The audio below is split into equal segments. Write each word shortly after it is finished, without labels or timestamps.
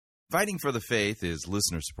Fighting for the Faith is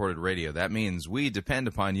listener-supported radio. That means we depend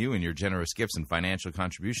upon you and your generous gifts and financial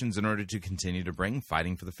contributions in order to continue to bring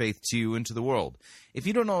Fighting for the Faith to you and to the world. If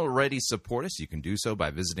you don't already support us, you can do so by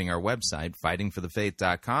visiting our website,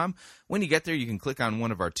 fightingforthefaith.com. When you get there, you can click on one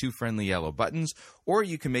of our two friendly yellow buttons, or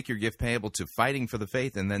you can make your gift payable to Fighting for the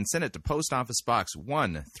Faith and then send it to Post Office Box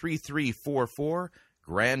 13344,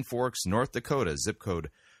 Grand Forks, North Dakota, zip code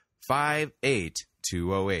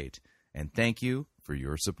 58208. And thank you for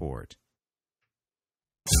your support.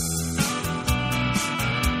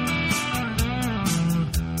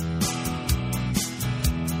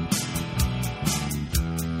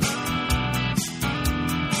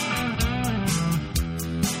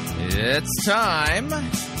 It's time for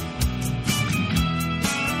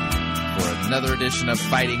another edition of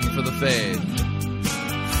Fighting for the Faith.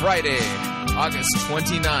 Friday, August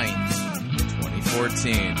 29th,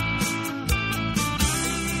 2014.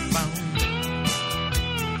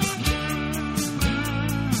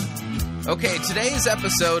 Okay, today's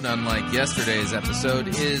episode, unlike yesterday's episode,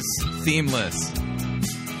 is themeless.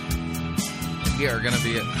 We are going to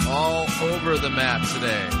be all over the map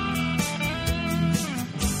today.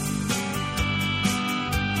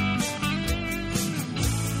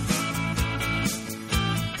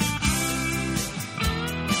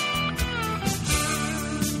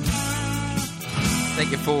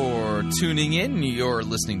 Thank you for tuning in. You're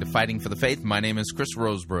listening to Fighting for the Faith. My name is Chris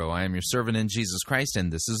Roseborough. I am your servant in Jesus Christ,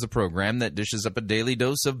 and this is the program that dishes up a daily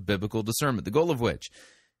dose of biblical discernment, the goal of which,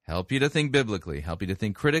 help you to think biblically, help you to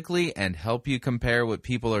think critically, and help you compare what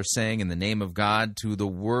people are saying in the name of God to the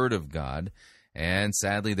Word of God. And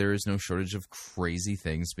sadly, there is no shortage of crazy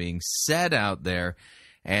things being said out there,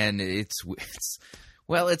 and it's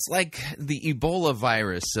like the Ebola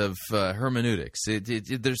virus of hermeneutics.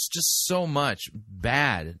 There's just so much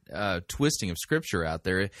bad twisting of Scripture out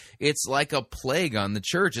there. It's like a plague on the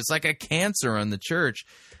church. It's like a cancer on the church,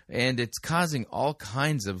 and it's causing all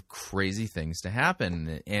kinds of crazy things to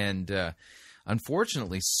happen. And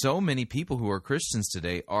unfortunately, so many people who are Christians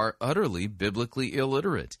today are utterly biblically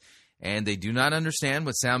illiterate. And they do not understand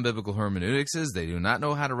what sound biblical hermeneutics is. They do not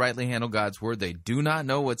know how to rightly handle God's Word. They do not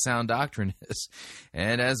know what sound doctrine is.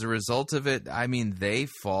 And as a result of it, they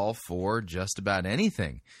fall for just about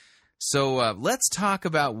anything. So let's talk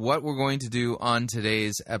about what we're going to do on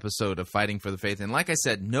today's episode of Fighting for the Faith. And like I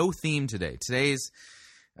said, no theme today. Today's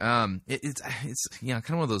it's kind of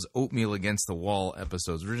one of those oatmeal against the wall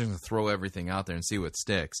episodes. We're just going to throw everything out there and see what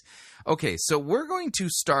sticks. Okay, so we're going to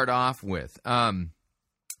start off with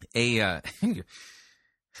a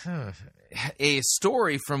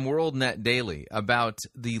story from WorldNet Daily about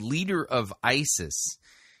the leader of ISIS.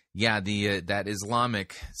 Yeah, that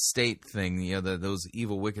Islamic State thing, those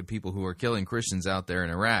evil, wicked people who are killing Christians out there in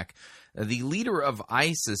Iraq. The leader of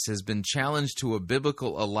ISIS has been challenged to a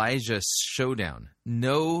biblical Elijah showdown.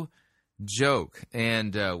 No joke.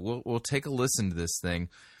 And we'll take a listen to this thing.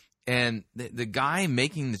 And the guy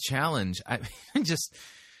making the challenge,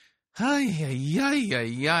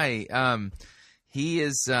 he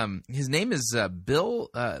is his name is Bill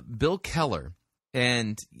Keller,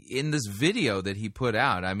 and in this video that he put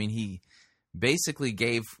out, he basically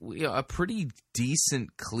gave a pretty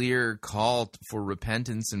decent, clear call for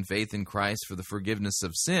repentance and faith in Christ for the forgiveness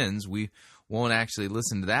of sins. We won't actually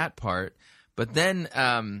listen to that part, but then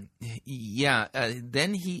then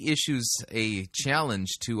he issues a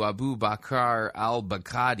challenge to Abu Bakr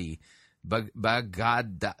al-Baghdadi.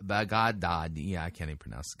 Baghdad. Yeah, I can't even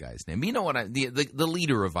pronounce the guy's name. You know what? The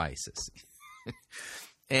leader of ISIS.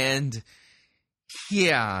 And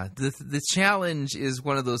yeah, the challenge is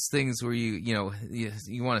one of those things where you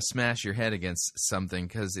want to smash your head against something,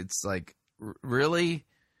 because it's like, really,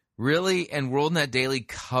 and WorldNet Daily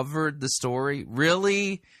covered the story,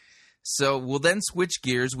 really. So we'll then switch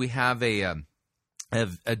gears. We have a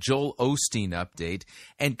Joel Osteen update,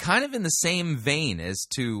 and kind of in the same vein as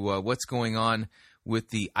to what's going on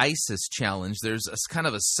with the ISIS challenge, there's kind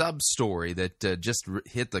of a sub-story that just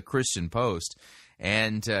hit the Christian Post,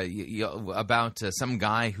 and about some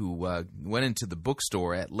guy who went into the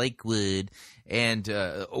bookstore at Lakewood and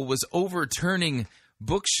was overturning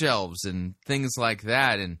bookshelves and things like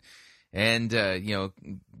that, and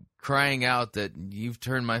crying out that you've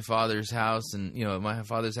turned my father's house, and my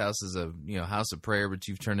father's house is a house of prayer, but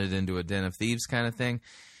you've turned it into a den of thieves, kind of thing.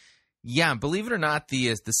 Yeah, believe it or not,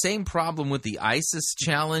 the same problem with the ISIS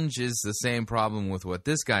challenge is the same problem with what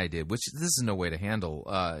this guy did, which this is no way to handle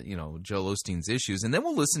Joel Osteen's issues. And then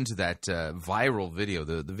we'll listen to that viral video,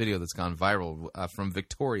 the video that's gone viral from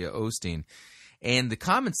Victoria Osteen, and the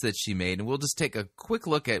comments that she made, and we'll just take a quick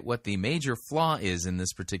look at what the major flaw is in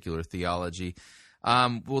this particular theology.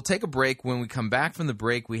 We'll take a break. When we come back from the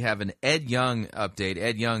break, we have an Ed Young update.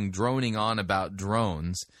 Ed Young droning on about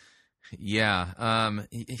drones. Yeah, that's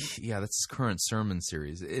his current sermon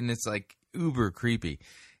series, and it's like uber creepy.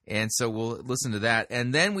 And so we'll listen to that.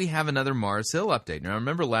 And then we have another Mars Hill update. Now,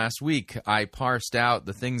 remember last week I parsed out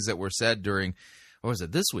the things that were said during, what was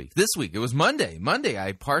it, this week? This week, it was Monday.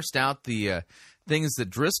 I parsed out the things that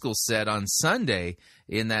Driscoll said on Sunday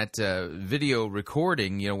in that video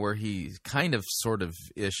recording, where he kind of sort of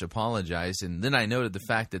ish apologized. And then I noted the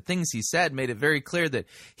fact that things he said made it very clear that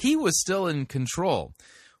he was still in control.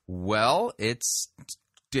 Well, it's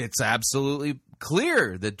absolutely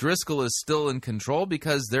clear that Driscoll is still in control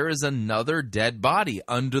because there is another dead body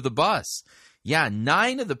under the bus. Yeah,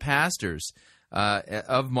 9 of the pastors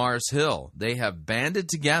of Mars Hill, they have banded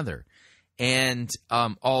together. And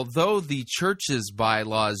although the church's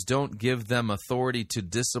bylaws don't give them authority to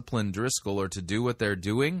discipline Driscoll or to do what they're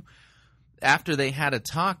doing, after they had a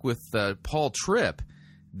talk with Paul Tripp,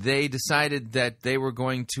 they decided that they were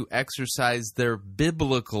going to exercise their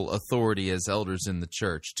biblical authority as elders in the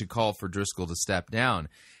church to call for Driscoll to step down.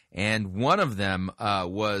 And one of them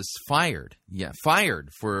was fired. Yeah,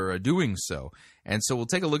 fired for doing so. And so we'll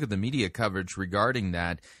take a look at the media coverage regarding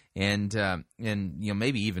that, and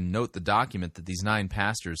maybe even note the document that these 9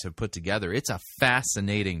 pastors have put together. It's a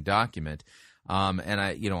fascinating document, and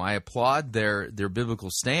I applaud their biblical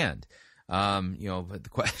stand. But the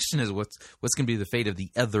question is, what's going to be the fate of the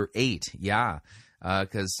other 8? Yeah,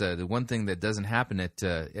 because the one thing that doesn't happen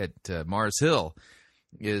at Mars Hill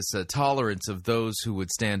is tolerance of those who would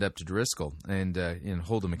stand up to Driscoll and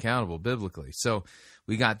hold him accountable biblically. So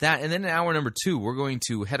we got that. And then in hour number 2, we're going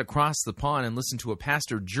to head across the pond and listen to a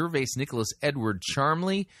Pastor Gervase Nicholas Edward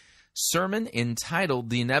Charmley sermon entitled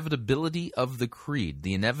The Inevitability of the Creed.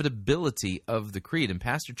 The Inevitability of the Creed. And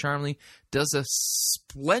Pastor Charmley does a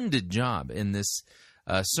splendid job in this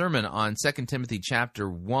sermon on 2 Timothy chapter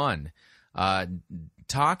 1,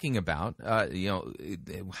 talking about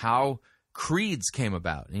how creeds came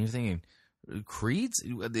about. And you're thinking, creeds?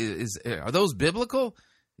 Are those biblical?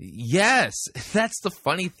 Yes. That's the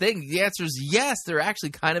funny thing. The answer is yes. They're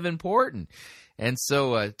actually kind of important. And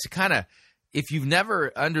so to kind of, if you've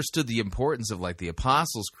never understood the importance of like the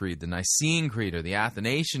Apostles' Creed, the Nicene Creed, or the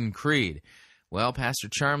Athanasian Creed, well, Pastor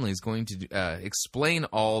Charmley is going to explain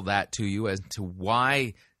all that to you as to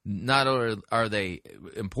why not only are they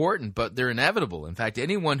important, but they're inevitable. In fact,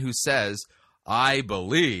 anyone who says, I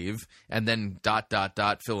believe, and then ...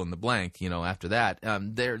 fill in the blank, after that,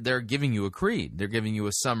 they're giving you a creed. They're giving you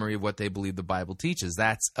a summary of what they believe the Bible teaches.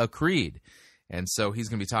 That's a creed. And so he's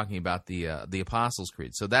going to be talking about the Apostles'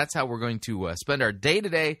 Creed. So that's how we're going to spend our day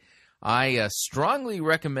today. I strongly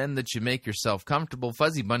recommend that you make yourself comfortable.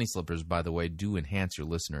 Fuzzy bunny slippers, by the way, do enhance your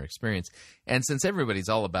listener experience. And since everybody's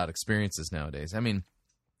all about experiences nowadays, I mean,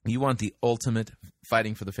 you want the ultimate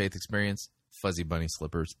fighting for the faith experience, fuzzy bunny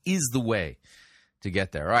slippers is the way to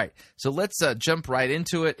get there. All right, so let's jump right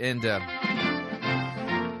into it. And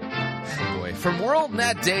from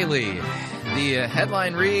WorldNet Daily, the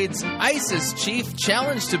headline reads, ISIS chief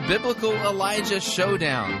challenge to biblical Elijah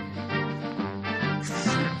showdown.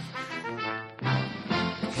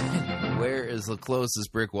 Where is the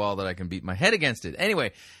closest brick wall that I can beat my head against it?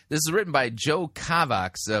 Anyway, this is written by Joe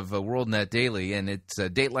Kovacs of WorldNet Daily, and it's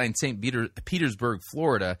Dateline St. Petersburg,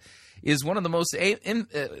 Florida, is one of the most, St.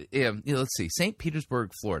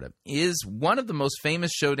 Petersburg, Florida, is one of the most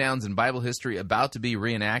famous showdowns in Bible history about to be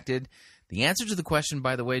reenacted. The answer to the question,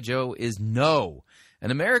 by the way, Joe, is no.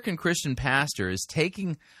 An American Christian pastor is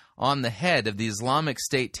taking on the head of the Islamic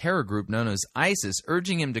State terror group known as ISIS,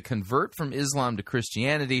 urging him to convert from Islam to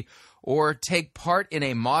Christianity or take part in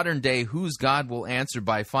a modern-day Whose God Will Answer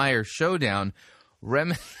by Fire showdown,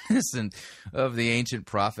 reminiscent of the ancient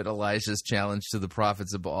prophet Elijah's challenge to the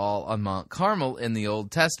prophets of Baal on Mount Carmel in the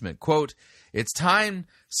Old Testament. Quote, it's time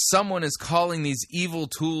someone is calling these evil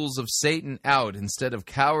tools of Satan out instead of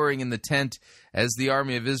cowering in the tent as the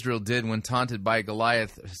army of Israel did when taunted by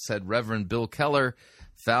Goliath, said Reverend Bill Keller,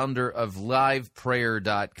 founder of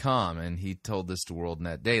LivePrayer.com, and he told this to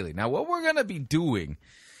WorldNet Daily. Now, what we're going to be doing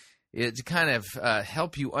is to kind of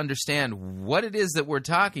help you understand what it is that we're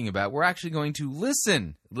talking about. We're actually going to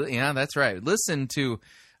listen. Yeah, that's right. Listen to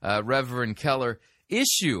Reverend Keller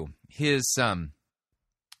issue his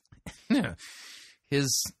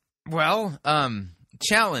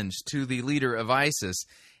challenge to the leader of ISIS,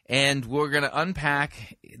 and we're going to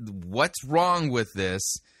unpack what's wrong with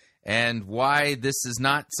this and why this is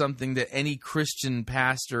not something that any Christian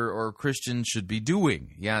pastor or Christian should be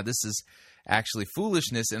doing. Yeah, this is actually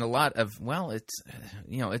foolishness and a lot of, well, it's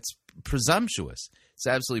presumptuous. It's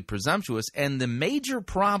absolutely presumptuous. And the major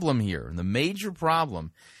problem here,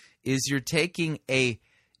 is you're taking a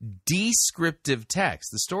descriptive text.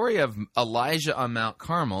 The story of Elijah on Mount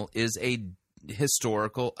Carmel is a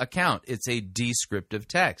historical account. It's a descriptive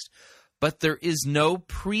text. But there is no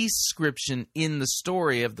prescription in the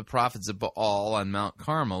story of the prophets of Baal on Mount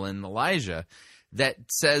Carmel and Elijah that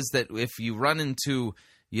says that if you run into,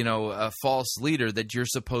 a false leader, that you're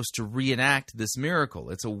supposed to reenact this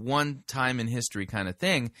miracle. It's a one-time in history kind of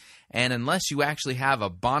thing. And unless you actually have a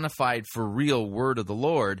bona fide for real word of the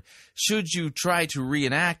Lord, should you try to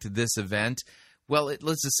reenact this event, well,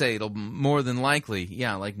 let's just say it'll more than likely,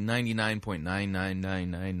 like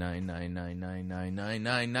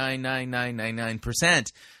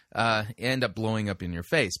 99.999999999999999% end up blowing up in your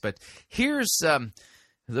face. But here's the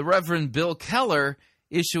Reverend Bill Keller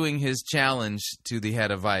issuing his challenge to the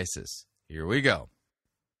head of ISIS. Here we go.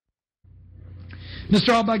 Mr.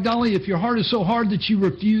 al-Baghdadi, if your heart is so hard that you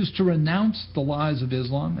refuse to renounce the lies of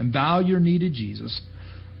Islam and bow your knee to Jesus,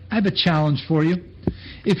 I have a challenge for you.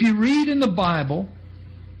 If you read in the Bible,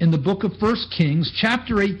 in the book of 1 Kings,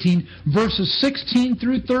 chapter 18, verses 16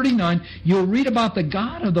 through 39, you'll read about the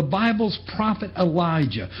God of the Bible's prophet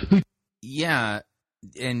Elijah. Yeah,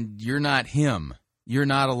 and you're not him. You're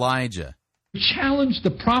not Elijah. Challenged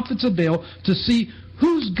the prophets of Baal to see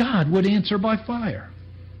whose God would answer by fire.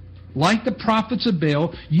 Like the prophets of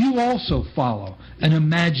Baal, you also follow an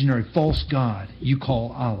imaginary false god you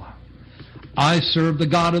call Allah. I serve the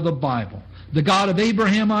God of the Bible, the God of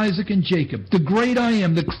Abraham, Isaac, and Jacob, the great I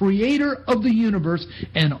am, the creator of the universe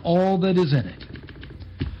and all that is in it.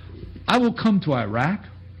 I will come to Iraq,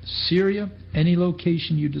 Syria, any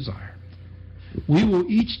location you desire. We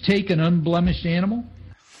will each take an unblemished animal.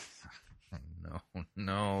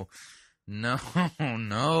 No.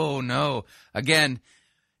 Again,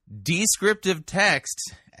 descriptive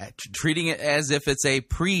text, treating it as if it's a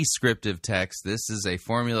prescriptive text. This is a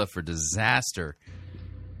formula for disaster.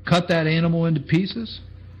 Cut that animal into pieces,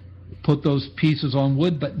 put those pieces on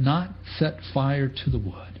wood, but not set fire to the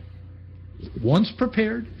wood. Once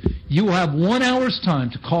prepared, you will have 1 hour's time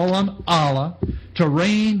to call on Allah to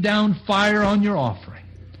rain down fire on your offering.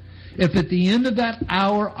 If at the end of that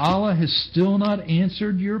hour Allah has still not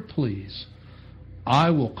answered your pleas,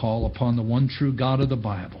 I will call upon the one true God of the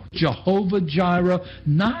Bible, Jehovah Jireh,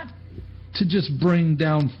 not to just bring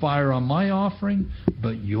down fire on my offering,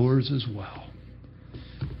 but yours as well.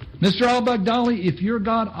 Mr. al-Baghdadi, if your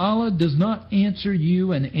God Allah does not answer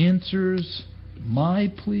you and answers my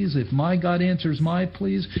pleas, if my God answers my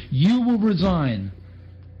pleas, you will resign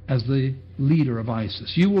as the leader of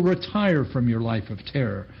ISIS. You will retire from your life of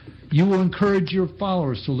terror. You will encourage your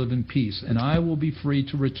followers to live in peace, and I will be free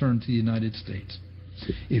to return to the United States.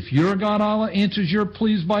 If your God Allah answers your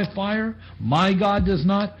pleas by fire, my God does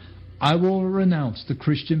not, I will renounce the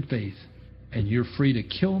Christian faith, and you're free to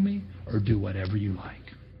kill me or do whatever you like.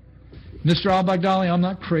 Mr. al-Baghdadi, I'm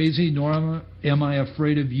not crazy, nor am I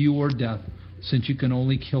afraid of you or death, since you can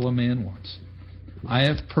only kill a man once. I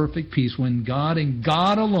have perfect peace when God and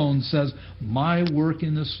God alone says, my work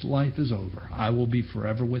in this life is over. I will be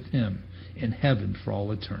forever with Him in heaven for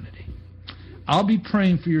all eternity. I'll be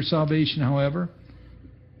praying for your salvation, however,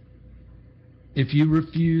 if you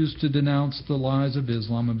refuse to denounce the lies of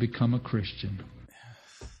Islam and become a Christian.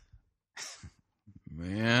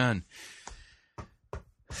 Man.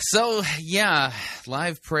 So, yeah,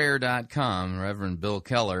 liveprayer.com, Reverend Bill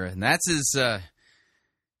Keller, and that's his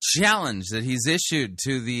challenge that he's issued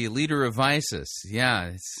to the leader of ISIS. Yeah,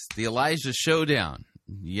 it's the Elijah Showdown.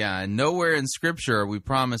 Yeah, and nowhere in Scripture are we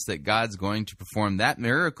promised that God's going to perform that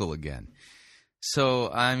miracle again. So,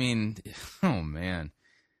 I mean, oh man.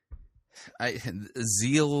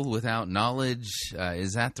 Zeal without knowledge,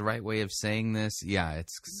 is that the right way of saying this? Yeah,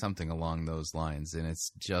 it's something along those lines, and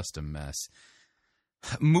it's just a mess.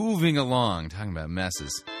 Moving along, talking about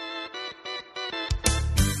messes.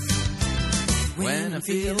 When I'm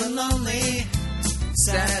feeling lonely,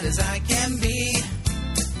 sad as I can be,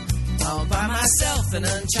 all by myself, an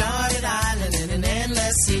uncharted island in an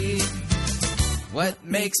endless sea. What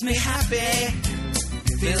makes me happy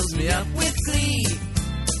fills me up with glee.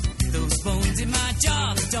 Those bones in my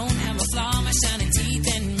jaw that don't have a flaw, my shiny teeth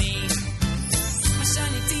and me. My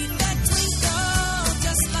shiny teeth that twinkle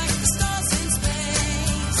just like the stars in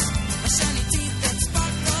space. My shiny teeth that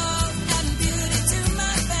sparkle, adding beauty to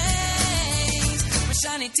my face. My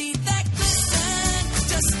shiny teeth that glisten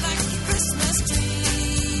just like a Christmas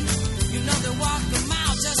tree. You know they walk a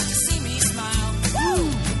mile just to see me smile. Woo!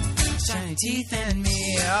 Shiny my teeth and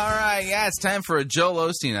me. All right, yeah, it's time for a Joel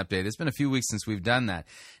Osteen update. It's been a few weeks since we've done that.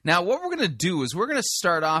 Now, what we're going to do is we're going to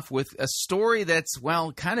start off with a story that's,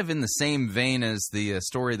 well, kind of in the same vein as the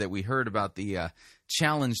story that we heard about the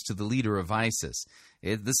challenge to the leader of ISIS.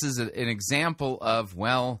 This is an example of,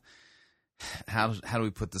 well, how do we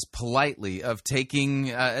put this politely, of taking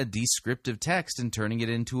a descriptive text and turning it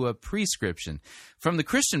into a prescription. From the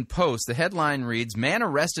Christian Post, the headline reads, "Man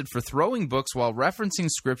arrested for throwing books while referencing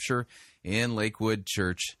scripture in Lakewood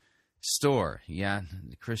Church store." Yeah,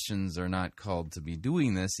 Christians are not called to be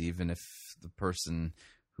doing this, even if the person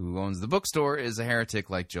who owns the bookstore is a heretic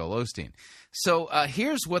like Joel Osteen. So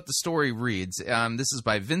here's what the story reads. This is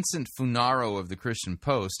by Vincent Funaro of the Christian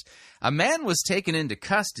Post. A man was taken into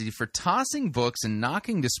custody for tossing books and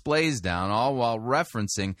knocking displays down, all while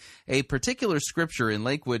referencing a particular scripture in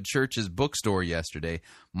Lakewood Church's bookstore yesterday.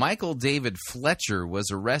 Michael David Fletcher was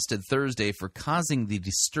arrested Thursday for causing the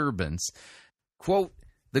disturbance. Quote,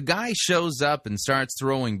 "The guy shows up and starts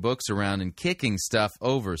throwing books around and kicking stuff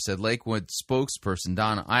over," said Lakewood spokesperson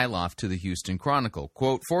Don Iloff to the Houston Chronicle.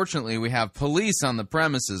 Quote, "Fortunately, we have police on the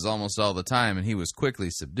premises almost all the time, and he was quickly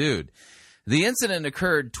subdued." The incident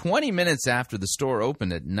occurred 20 minutes after the store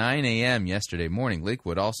opened at 9 a.m. yesterday morning.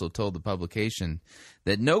 Lakewood also told the publication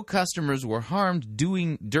that no customers were harmed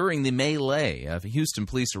during the melee. Houston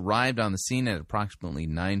police arrived on the scene at approximately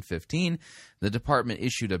 9:15. The department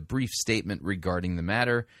issued a brief statement regarding the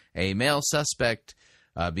matter. A male suspect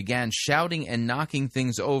began shouting and knocking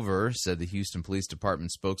things over, said the Houston Police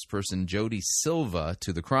Department spokesperson Jody Silva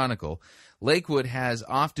to the Chronicle. Lakewood has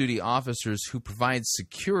off-duty officers who provide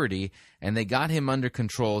security, and they got him under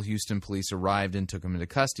control. Houston police arrived and took him into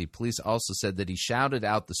custody. Police also said that he shouted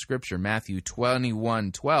out the scripture, Matthew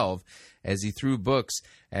 21:12, as he threw books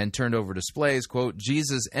and turned over displays. Quote,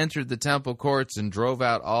 "Jesus entered the temple courts and drove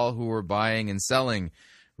out all who were buying and selling,"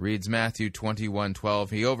 reads Matthew 21:12.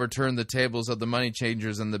 "He overturned the tables of the money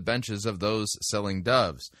changers and the benches of those selling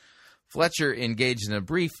doves." Fletcher engaged in a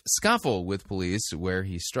brief scuffle with police where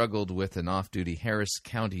he struggled with an off-duty Harris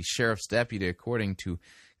County Sheriff's deputy. According to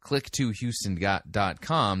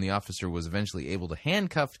Click2Houston.com, the officer was eventually able to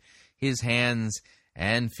handcuff his hands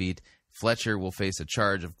and feet. Fletcher will face a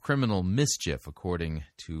charge of criminal mischief, according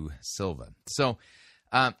to Silva. So,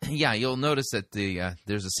 you'll notice that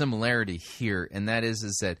there's a similarity here, and that is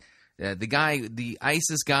that the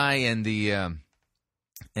ISIS guy,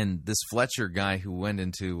 and this Fletcher guy who went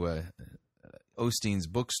into Osteen's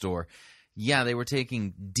bookstore, they were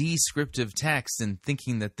taking descriptive texts and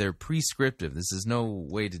thinking that they're prescriptive. This is no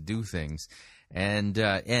way to do things. And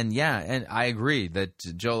I agree that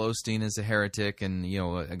Joel Osteen is a heretic and,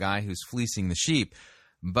 a guy who's fleecing the sheep.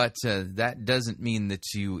 But that doesn't mean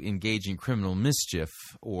that you engage in criminal mischief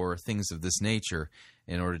or things of this nature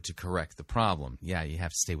in order to correct the problem. Yeah, you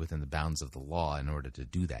have to stay within the bounds of the law in order to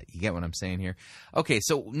do that. You get what I'm saying here? Okay,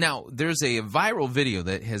 so now there's a viral video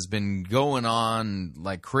that has been going on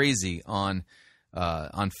like crazy on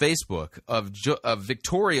Facebook of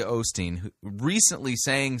Victoria Osteen recently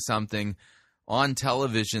saying something on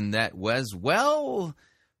television that was, well,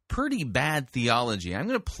 pretty bad theology. I'm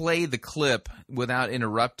going to play the clip without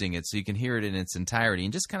interrupting it so you can hear it in its entirety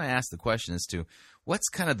and just kind of ask the question as to what's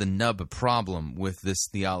kind of the nub problem with this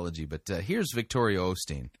theology. But here's Victoria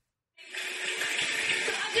Osteen.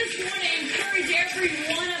 I just want to encourage every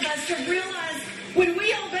one of us to realize when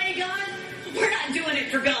we obey God, we're not doing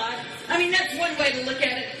it for God. I mean, that's one way to look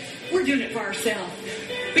at it. We're doing it for ourselves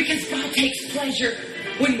because God takes pleasure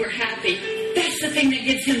when we're happy. That's the thing that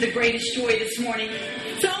gives him the greatest joy this morning.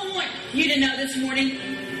 So I want you to know this morning,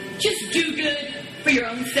 just do good for your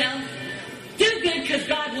own self. Do good because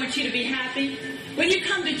God wants you to be happy. When you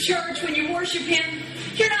come to church, when you worship him,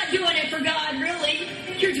 you're not doing it for God, really.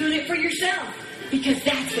 You're doing it for yourself because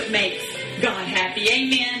that's what makes God happy.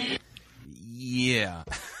 Amen. Yeah.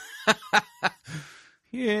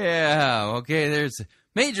 Yeah. Okay, there's a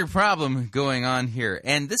major problem going on here.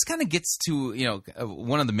 And this kind of gets to,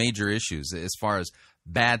 one of the major issues as far as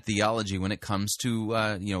bad theology when it comes to,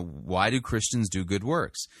 why do Christians do good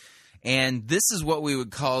works? And this is what we would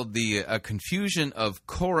call the confusion of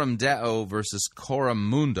coram Deo versus coram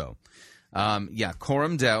mundo.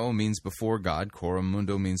 Coram Deo means before God. Coram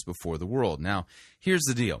mundo means before the world. Now, here's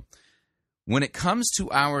the deal. When it comes to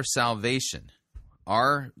our salvation,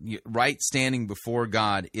 our right standing before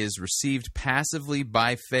God is received passively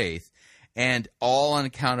by faith and all on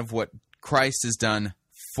account of what Christ has done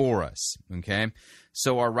for us, okay?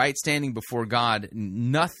 So our right standing before God,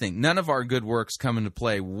 none of our good works come into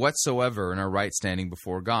play whatsoever in our right standing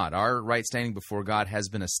before God. Our right standing before God has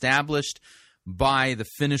been established by the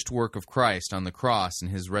finished work of Christ on the cross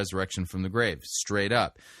and his resurrection from the grave, straight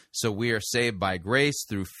up. So we are saved by grace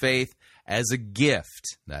through faith as a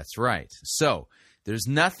gift. That's right. So there's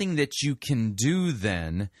nothing that you can do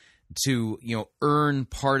then to earn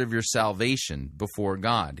part of your salvation before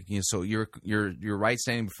God. So your right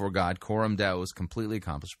standing before God, coram Deo, is completely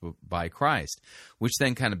accomplished by Christ, which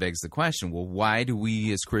then kind of begs the question, well, why do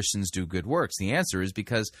we as Christians do good works? The answer is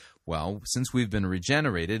because, well, since we've been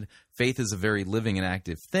regenerated, faith is a very living and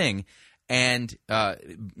active thing, and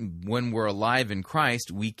when we're alive in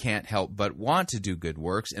Christ, we can't help but want to do good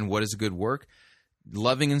works. And what is a good work?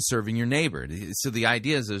 Loving and serving your neighbor. So the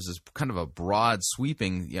idea is there's this kind of a broad,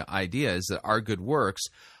 sweeping idea is that our good works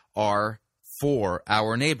are for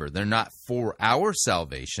our neighbor. They're not for our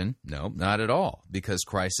salvation. No, not at all, because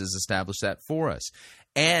Christ has established that for us.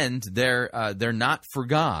 And they're not for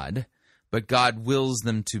God, but God wills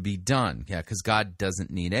them to be done. Yeah, because God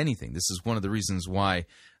doesn't need anything. This is one of the reasons why,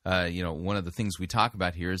 one of the things we talk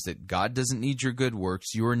about here is that God doesn't need your good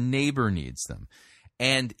works. Your neighbor needs them.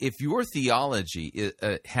 And if your theology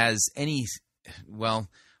has any,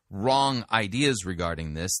 wrong ideas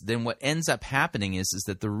regarding this, then what ends up happening is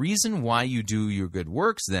that the reason why you do your good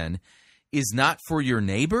works then is not for your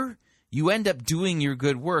neighbor. You end up doing your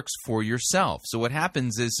good works for yourself. So what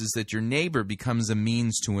happens is that your neighbor becomes a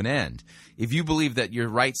means to an end. If you believe that your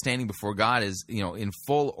right standing before God is, in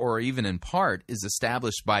full or even in part, is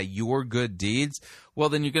established by your good deeds, well,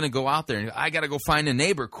 then you're going to go out there and I got to go find a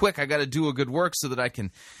neighbor. Quick, I got to do a good work so that I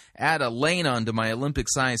can add a lane onto my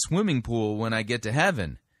Olympic-sized swimming pool when I get to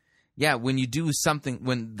heaven. Yeah, when you do something,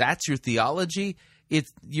 when that's your theology,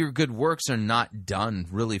 your good works are not done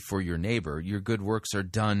really for your neighbor. Your good works are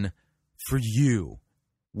done for you,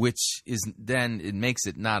 which is then it makes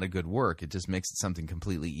it not a good work. It just makes it something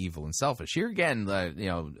completely evil and selfish. Here again,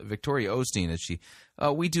 Victoria Osteen,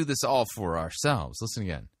 we do this all for ourselves. Listen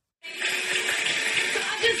again. So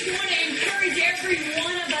I just want to encourage every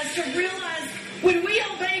one of us to realize when we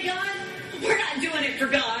obey God, we're not doing it for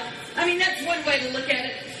God. I mean, that's one way to look at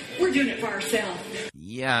it. We're doing it for ourselves.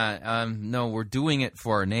 Yeah, no, we're doing it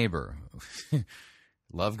for our neighbor.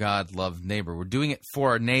 Love God, love neighbor. We're doing it for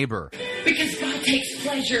our neighbor. Because God takes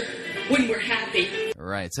pleasure when we're happy.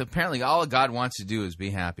 Right. So apparently all God wants to do is be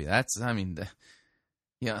happy. Joel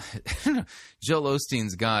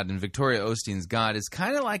Osteen's God and Victoria Osteen's God is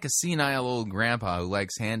kind of like a senile old grandpa who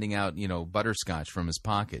likes handing out, butterscotch from his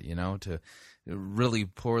pocket, to really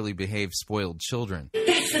poorly behaved, spoiled children.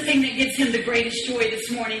 That's the thing that gives him the greatest joy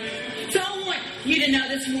this morning. So I want you to know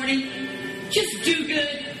this morning, just do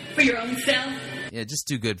good for your own self. Yeah, just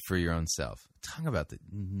do good for your own self. Talk about the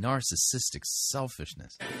narcissistic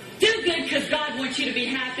selfishness. Do good because God wants you to be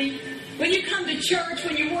happy. When you come to church,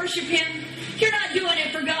 when you worship Him, you're not doing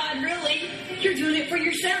it for God, really. You're doing it for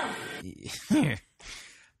yourself.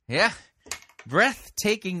 Yeah.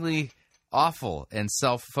 Breathtakingly awful and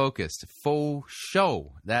self-focused. Faux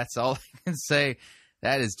show. That's all I can say.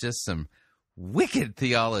 That is just some wicked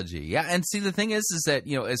theology. Yeah, and see, the thing is that,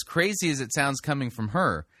 as crazy as it sounds coming from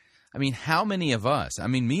her, I mean, how many of us,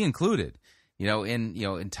 me included,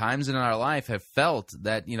 in times in our life have felt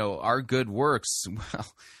that, our good works, well,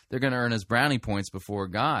 they're going to earn us brownie points before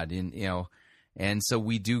God, and so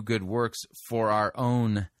we do good works for our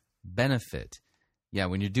own benefit. Yeah,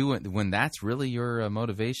 when that's really your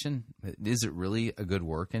motivation, is it really a good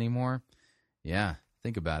work anymore? Yeah,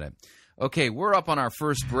 think about it. Okay, we're up on our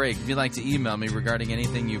first break. If you'd like to email me regarding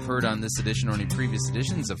anything you've heard on this edition or any previous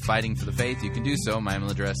editions of Fighting for the Faith, you can do so. My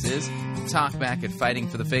email address is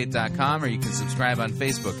talkback@fightingforthefaith.com, or you can subscribe on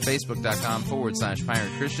Facebook,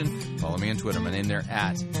 facebook.com/Pirate Christian. Follow me on Twitter. My name there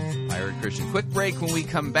 @Pirate Christian. Quick break. When we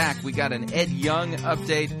come back, we got an Ed Young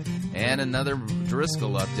update and another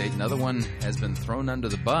Driscoll update. Another one has been thrown under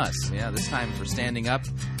the bus. Yeah, this time for standing up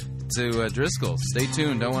to Driscoll. Stay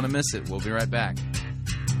tuned. Don't want to miss it. We'll be right back.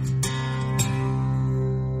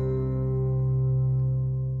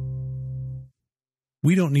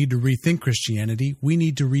 We don't need to rethink Christianity. We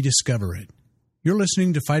need to rediscover it. You're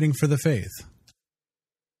listening to Fighting for the Faith.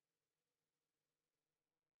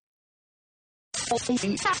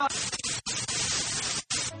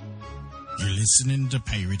 You're listening to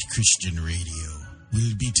Pirate Christian Radio.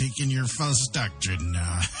 We'll be taking your false doctrine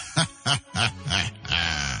now.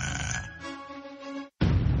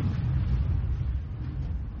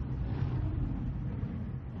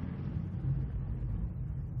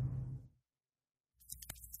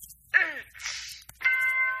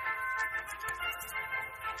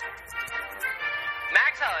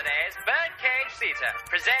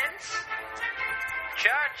 Presents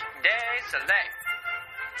Church Day Select.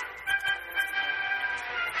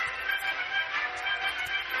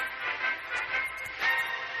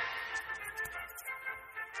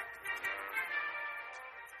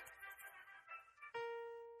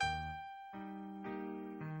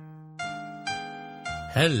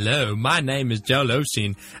 Hello, my name is Joel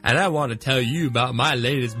Osteen, and I want to tell you about my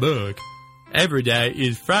latest book. Every day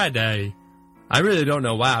is Friday. I really don't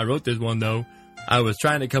know why I wrote this one, though. I was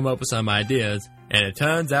trying to come up with some ideas, and it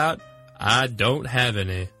turns out I don't have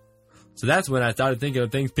any. So that's when I started thinking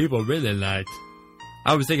of things people really liked.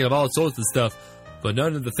 I was thinking of all sorts of stuff, but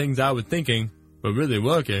none of the things I was thinking were really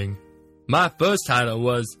working. My first title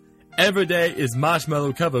was Every Day is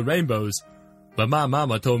Marshmallow-Covered Rainbows, but my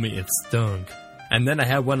mama told me it stunk. And then I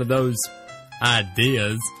had one of those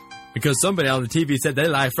ideas, because somebody on the TV said they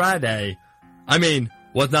like Friday. I mean,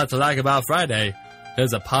 what's not to like about Friday?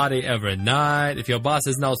 There's a party every night. If your boss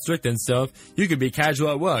is not strict and stuff, you can be casual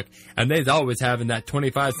at work. And they's always having that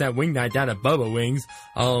 25-cent wing night down at Bubba Wings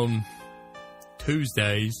on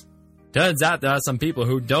Tuesdays. Turns out there are some people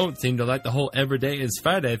who don't seem to like the whole everyday is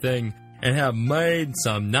Friday thing and have made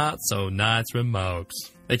some not-so-nice remarks.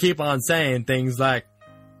 They keep on saying things like,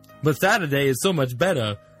 but Saturday is so much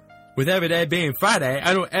better. With every day being Friday,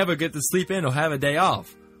 I don't ever get to sleep in or have a day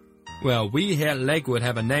off. Well, we here at Lakewood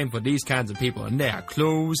have a name for these kinds of people, and they are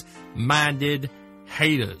close-minded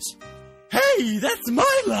haters. Hey, that's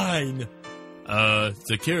my line!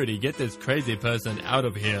 Security, get this crazy person out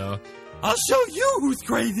of here. I'll show you who's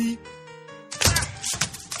crazy!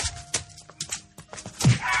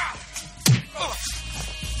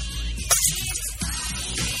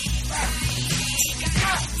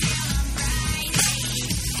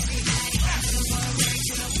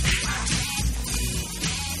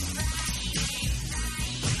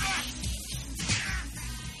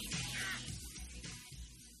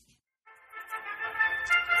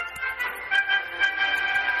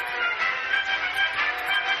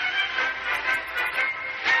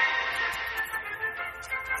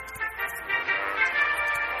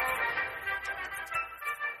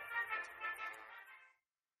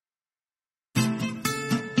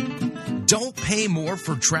 Don't pay more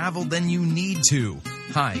for travel than you need to.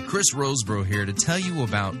 Hi, Chris Roseborough here to tell you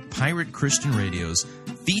about Pirate Christian Radio's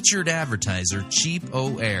featured advertiser,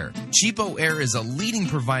 Cheap-O-Air. Cheap-O-Air is a leading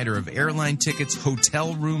provider of airline tickets,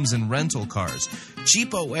 hotel rooms, and rental cars.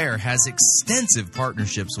 Cheap-O-Air has extensive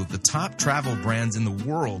partnerships with the top travel brands in the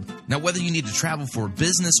world. Now, whether you need to travel for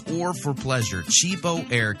business or for pleasure,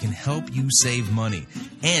 Cheap-O-Air can help you save money.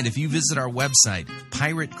 And if you visit our website,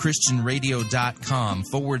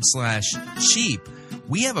 piratechristianradio.com/cheap,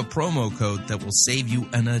 we have a promo code that will save you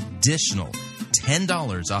an additional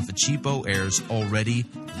 $10 off of Cheap-O-Air's already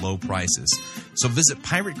low prices. So visit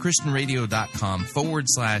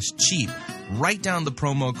piratechristianradio.com/cheap. Write down the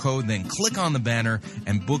promo code, then click on the banner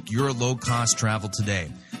and book your low-cost travel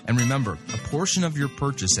today. And remember, a portion of your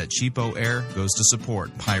purchase at Cheap-O-Air goes to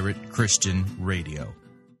support Pirate Christian Radio.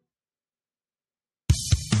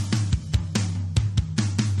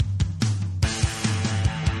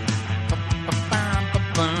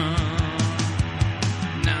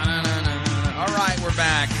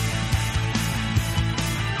 Back.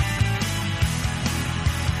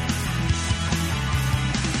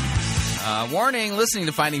 Warning, listening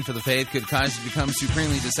to Fighting for the Faith could cause you to become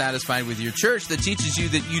supremely dissatisfied with your church that teaches you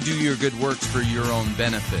that you do your good works for your own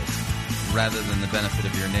benefit rather than the benefit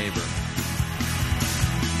of your neighbor.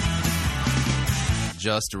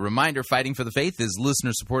 Just a reminder, Fighting for the Faith is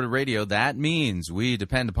listener-supported radio. That means we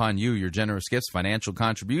depend upon you, your generous gifts, financial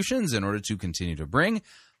contributions in order to continue to bring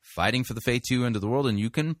Fighting for the Faith 2 into the world, and you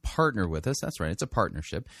can partner with us. That's right, it's a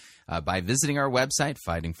partnership. By visiting our website,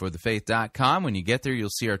 fightingforthefaith.com. When you get there, you'll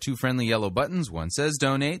see our two friendly yellow buttons. One says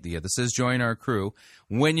donate, the other says join our crew.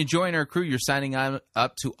 When you join our crew, you're signing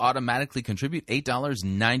up to automatically contribute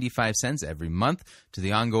 $8.95 every month to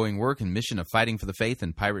the ongoing work and mission of Fighting for the Faith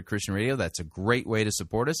and Pirate Christian Radio. That's a great way to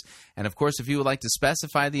support us. And of course, if you would like to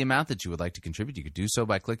specify the amount that you would like to contribute, you could do so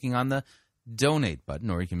by clicking on the donate button,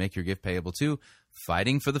 or you can make your gift payable to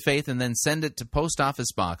Fighting for the Faith and then send it to Post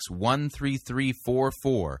Office Box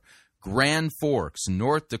 13344, Grand Forks,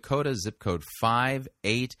 North Dakota, zip code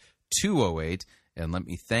 58208. And let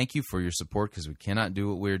me thank you for your support, because we cannot do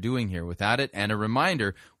what we're doing here without it. And a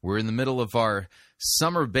reminder, we're in the middle of our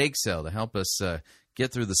summer bake sale to help us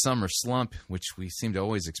get through the summer slump, which we seem to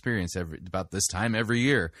always experience about this time every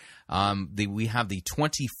year. We have the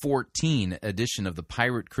 2014 edition of the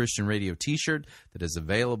Pirate Christian Radio t-shirt that is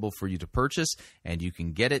available for you to purchase, and you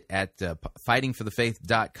can get it at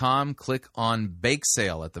fightingforthefaith.com. Click on Bake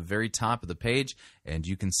Sale at the very top of the page, and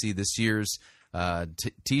you can see this year's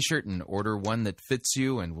t-shirt and order one that fits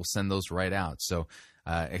you, and we'll send those right out. So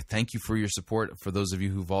Thank you for your support. For those of you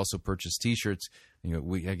who've also purchased T-shirts,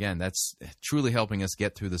 that's truly helping us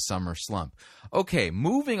get through the summer slump. Okay,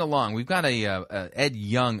 moving along, we've got a Ed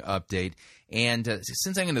Young update, and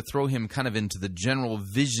since I'm going to throw him kind of into the general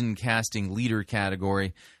vision casting leader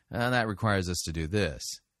category, that requires us to do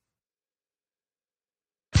this.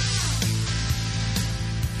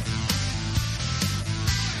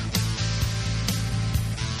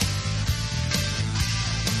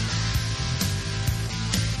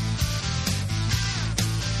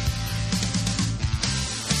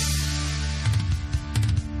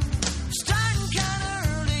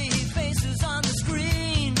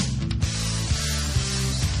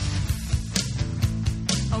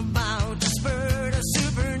 About to spurt a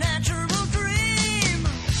supernatural dream.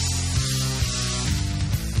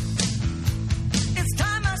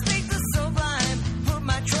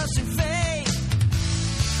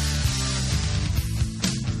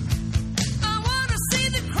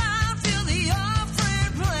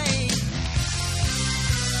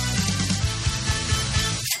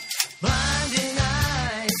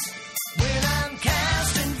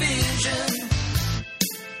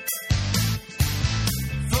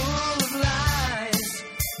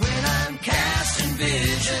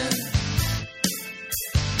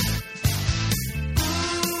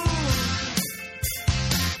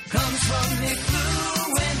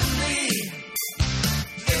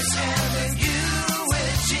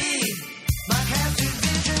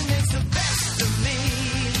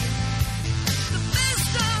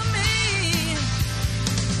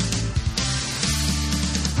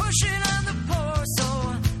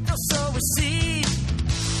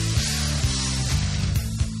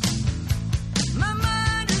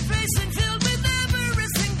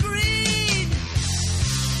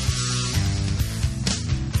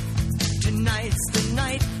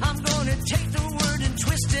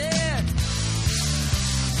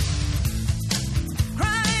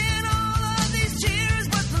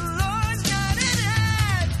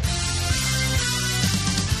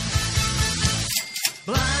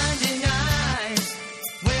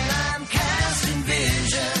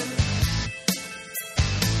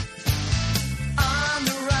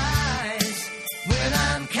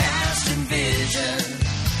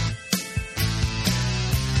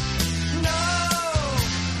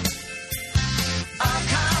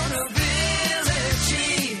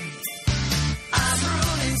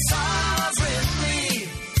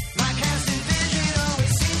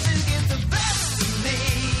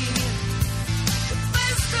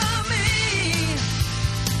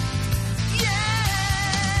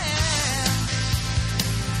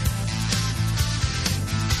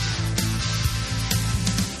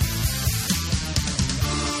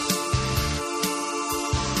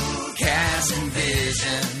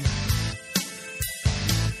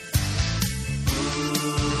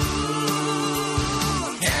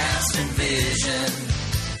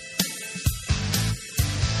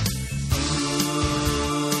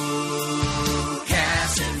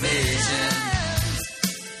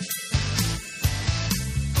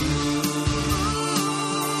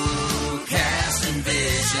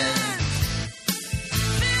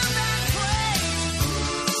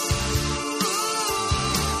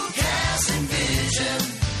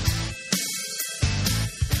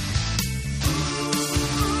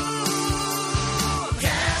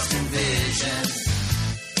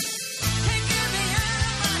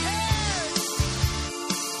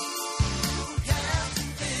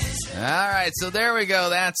 All right, so there we go.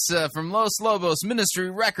 That's from Los Lobos Ministry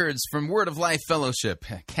Records from Word of Life Fellowship,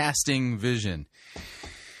 Casting Vision.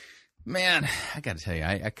 Man, I got to tell you,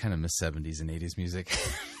 I kind of miss 70s and 80s music.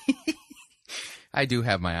 I do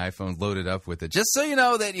have my iPhone loaded up with it. Just so you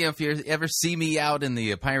know that, if you ever see me out in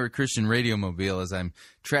the Pirate Christian Radio Mobile as I'm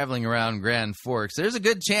traveling around Grand Forks, there's a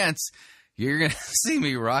good chance you're going to see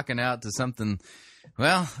me rocking out to something,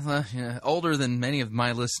 older than many of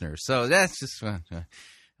my listeners. So that's just a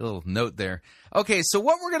little note there. Okay, so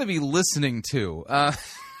what we're going to be listening to,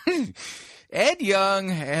 Ed Young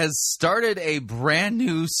has started a brand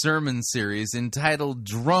new sermon series entitled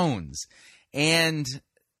Drones. And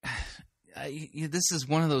this is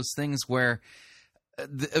one of those things where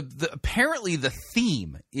apparently the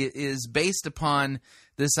theme is based upon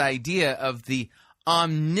this idea of the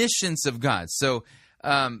omniscience of God. So,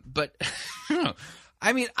 but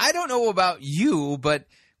I don't know about you, but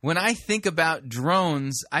when I think about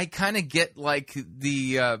drones, I kind of get like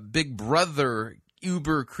the Big Brother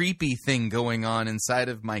uber creepy thing going on inside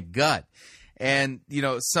of my gut. And,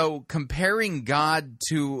 so comparing God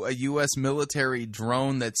to a U.S. military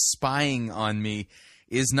drone that's spying on me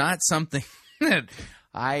is not something that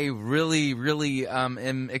I really, really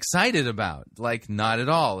am excited about. Like, not at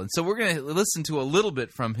all. And so we're going to listen to a little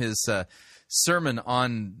bit from his sermon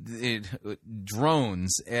on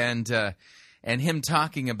drones and him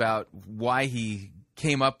talking about why he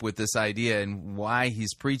came up with this idea and why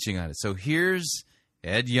he's preaching on it. So here's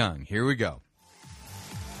Ed Young. Here we go.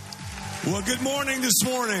 Well, good morning this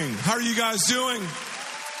morning. How are you guys doing?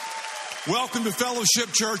 Welcome to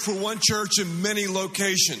Fellowship Church. We're one church in many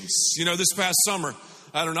locations. You know, this past summer,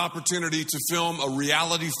 I had an opportunity to film a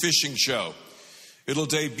reality fishing show. It'll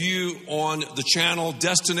debut on the channel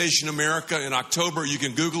Destination America in October. You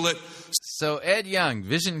can Google it. So Ed Young,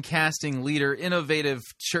 vision casting leader, innovative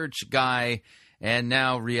church guy, and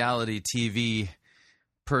now reality TV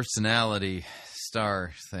personality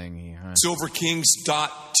star thingy. Huh?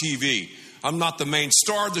 SilverKings.tv. I'm not the main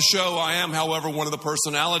star of the show. I am, however, one of the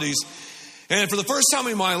personalities. And for the first time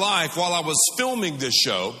in my life, while I was filming this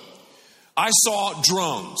show, I saw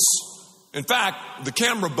drones. In fact, the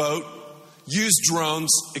camera boat used drones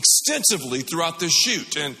extensively throughout this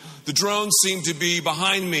shoot. And the drones seemed to be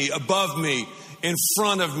behind me, above me, in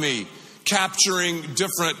front of me, capturing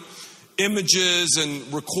different images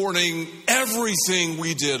and recording everything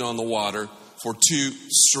we did on the water for 2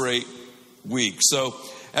 straight weeks. So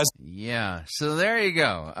so there you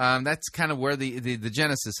go. That's kind of where the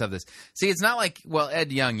genesis of this. See, it's not like, well,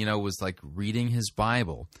 Ed Young, was like reading his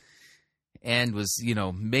Bible and was,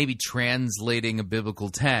 maybe translating a biblical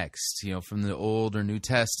text, from the Old or New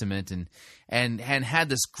Testament and had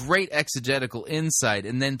this great exegetical insight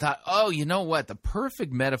and then thought, oh, you know what? The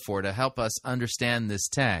perfect metaphor to help us understand this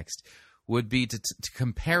text would be to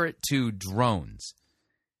compare it to drones.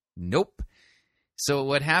 Nope. So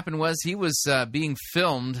what happened was he was being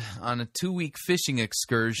filmed on a 2-week fishing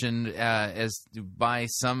excursion by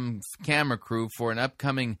some camera crew for an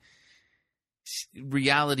upcoming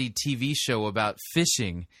reality TV show about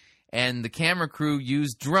fishing, and the camera crew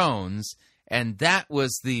used drones, and that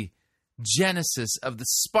was the genesis of the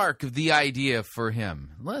spark of the idea for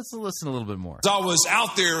him. Let's listen a little bit more. As I was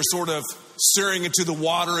out there sort of staring into the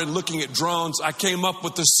water and looking at drones, I came up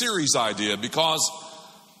with the series idea because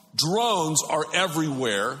drones are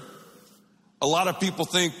everywhere. A lot of people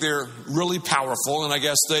think they're really powerful, and I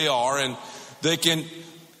guess they are, and they can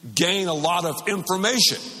gain a lot of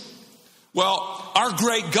information. Well, our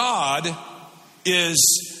great God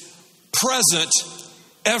is present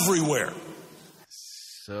everywhere.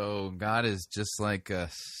 So God is just like a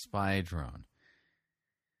spy drone.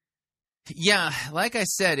 Yeah, like I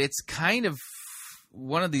said, it's kind of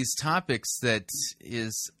one of these topics that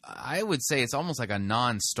is, I would say it's almost like a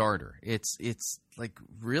non-starter. It's like,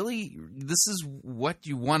 really? This is what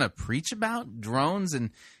you want to preach about? Drones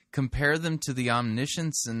and compare them to the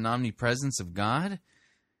omniscience and omnipresence of God?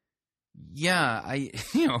 Yeah,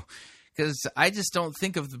 because I just don't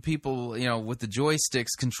think of the people, with the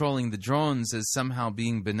joysticks controlling the drones as somehow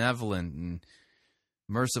being benevolent and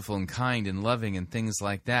merciful and kind and loving and things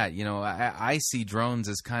like that. I see drones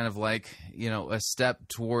as kind of like, a step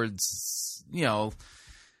towards, the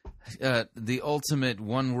ultimate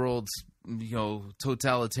one world,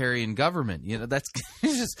 totalitarian government. That's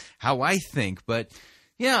just how I think. But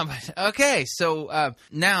okay. So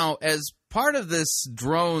now, as part of this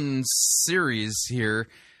drone series here,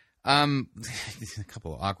 a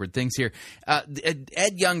couple of awkward things here.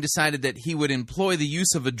 Ed Young decided that he would employ the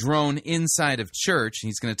use of a drone inside of church.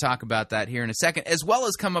 He's going to talk about that here in a second, as well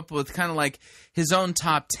as come up with kind of like his own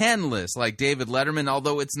top 10 list, like David Letterman,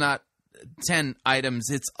 although it's not 10 items,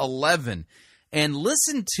 it's 11. And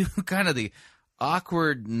listen to kind of the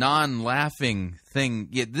awkward, non-laughing thing.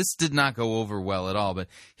 Yeah, this did not go over well at all. But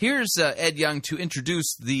here's Ed Young to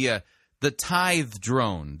introduce the tithe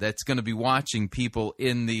drone that's going to be watching people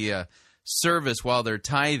in the service while they're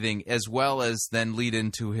tithing, as well as then lead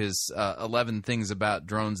into his 11 things about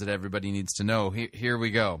drones that everybody needs to know. Here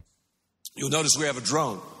we go. You'll notice we have a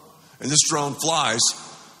drone, and this drone flies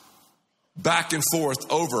back and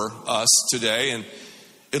forth over us today, and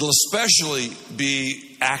it'll especially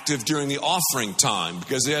be active during the offering time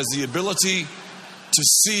because it has the ability to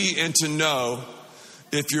see and to know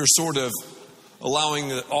if you're sort of allowing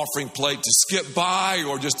the offering plate to skip by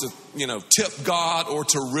or just to, tip God or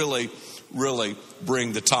to really, really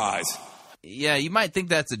bring the tithe. Yeah, you might think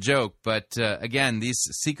that's a joke, but again, these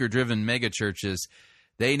seeker-driven megachurches,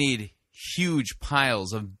 they need huge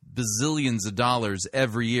piles of bazillions of dollars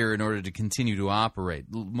every year in order to continue to operate.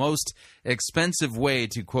 Most expensive way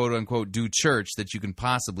to quote-unquote do church that you can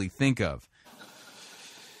possibly think of.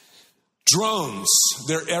 Drones,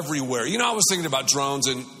 they're everywhere. I was thinking about drones,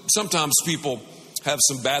 and sometimes people have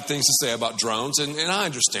some bad things to say about drones, and I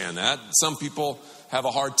understand that. Some people have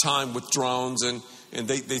a hard time with drones, and and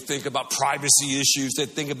they think about privacy issues. They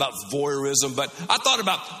think about voyeurism. But I thought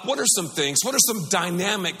about what are some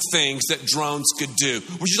dynamic things that drones could do?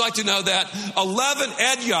 Would you like to know that? 11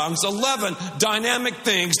 dynamic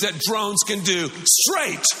things that drones can do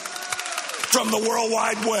straight from the World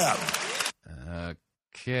Wide Web.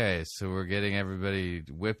 Okay, so we're getting everybody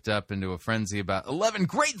whipped up into a frenzy about 11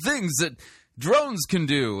 great things that drones can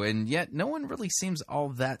do, and yet no one really seems all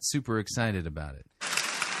that super excited about it.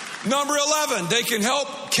 Number 11, they can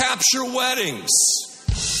help capture weddings.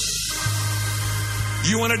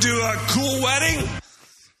 You want to do a cool wedding?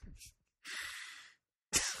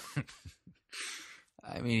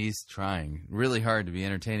 I mean, he's trying really hard to be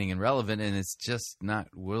entertaining and relevant, and it's just not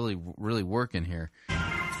really working here.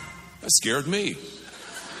 That scared me.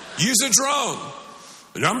 Use a drone.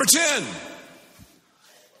 Number 10,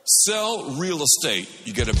 sell real estate.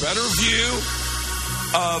 You get a better view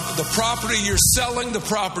of the property you're selling, the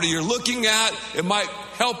property you're looking at. It might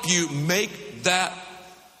help you make that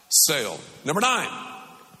sale. Number 9,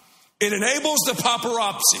 it enables the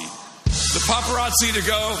paparazzi to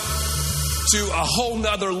go to a whole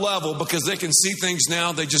nother level because they can see things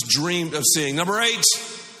now they just dreamed of seeing. Number 8,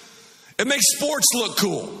 it makes sports look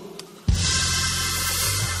cool.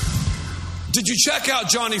 Did you check out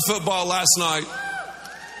Johnny Football last night?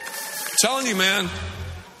 Telling you, man,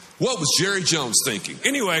 what was Jerry Jones thinking?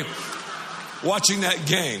 Anyway, watching that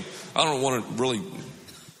game, I don't want to really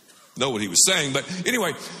know what he was saying, but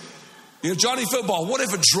anyway, Johnny Football, what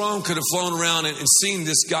if a drone could have flown around and seen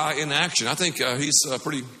this guy in action? I think he's a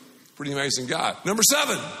pretty amazing guy. Number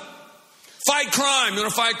 7, fight crime. You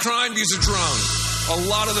want to fight crime? Use a drone. A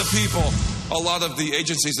lot of the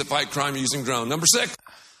agencies that fight crime are using drone. Number 6.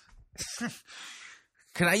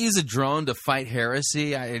 Can I use a drone to fight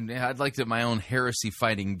heresy? I'd like to my own heresy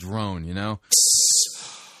fighting drone,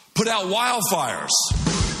 Put out wildfires.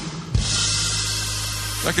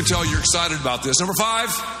 I can tell you're excited about this. Number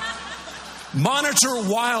 5, monitor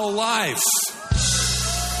wildlife.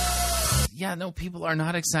 Yeah, no, people are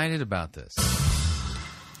not excited about this.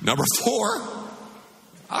 Number 4,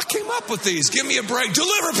 I came up with these. Give me a break.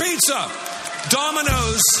 Deliver pizza.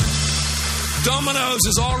 Domino's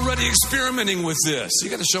is already experimenting with this.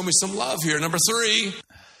 You got to show me some love here. Number 3.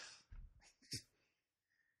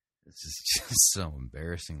 This is just so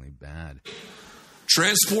embarrassingly bad.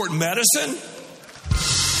 Transport medicine?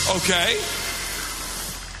 Okay.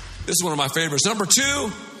 This is one of my favorites. Number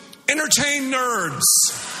 2, entertain nerds.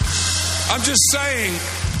 I'm just saying,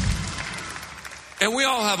 and we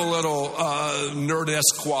all have a little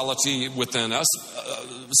nerd-esque quality within us,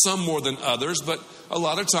 some more than others, but a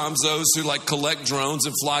lot of times those who collect drones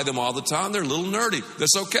and fly them all the time, they're a little nerdy.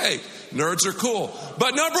 That's okay. Nerds are cool.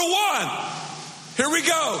 But number 1, here we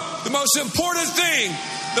go. The most important thing,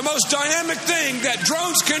 the most dynamic thing that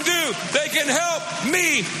drones can do, they can help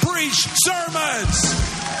me preach sermons.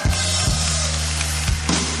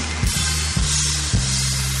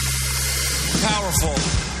 Powerful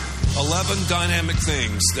 11 dynamic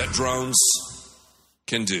things that drones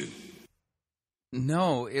can do.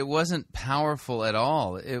 No, it wasn't powerful at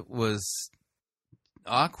all. It was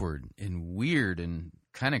awkward and weird and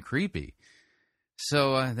kind of creepy.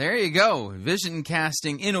 So there you go. Vision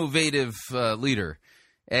casting innovative leader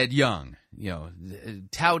Ed Young,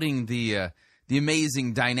 touting the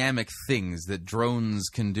amazing dynamic things that drones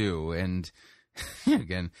can do. And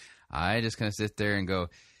again, I just kind of sit there and go,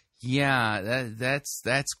 yeah, that's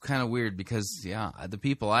kind of weird because, the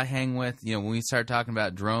people I hang with, when we start talking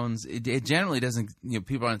about drones, it generally doesn't,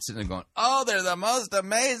 people aren't sitting there going, oh, they're the most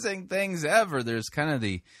amazing things ever. There's kind of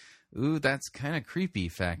the, ooh, that's kind of creepy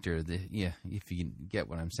factor. If you get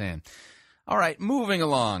what I'm saying. All right, moving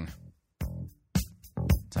along.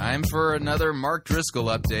 Time for another Mark Driscoll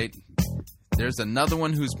update. There's another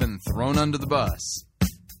one who's been thrown under the bus.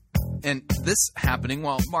 And this happening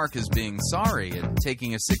while Mark is being sorry and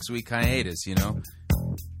taking a 6-week hiatus, Going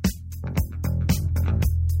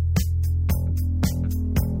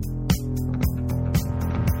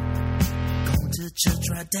to church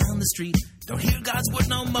right down the street. Don't hear God's word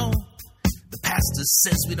no more. The pastor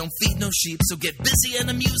says we don't feed no sheep, so get busy and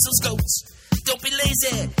amuse those goats. Don't be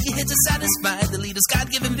lazy. You're here to satisfy the leader's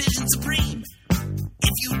God-given vision supreme.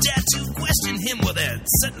 If you dare to question him, well, there'd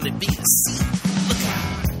certainly be a scene. Look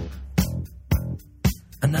out.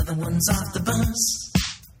 Another one's off the bus.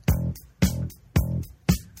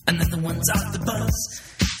 Another one's off the bus.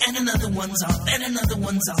 And another one's off. And another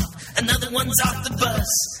one's off. Another one's off the bus.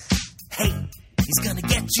 Hey, he's gonna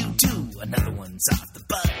get you too. Another one's off the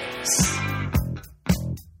bus.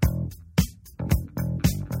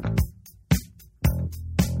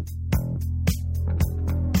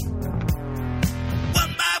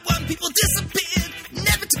 One by one, people disappeared.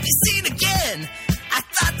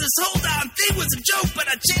 this whole darn thing was a joke, but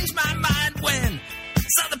I changed my mind when I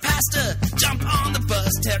saw the pastor jump on the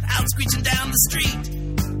bus, tear out screeching down the street.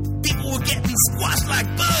 People were getting squashed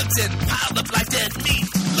like bugs and piled up like dead meat.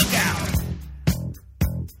 Look out!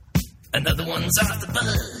 Another one's off the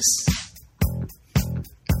bus.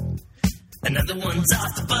 Another one's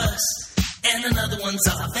off the bus. And another one's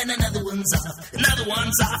off, and another one's off. Another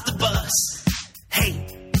one's off the bus. Hey,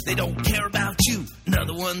 they don't care about you.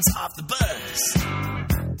 Another one's off the bus.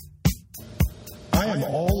 I am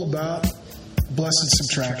all about blessed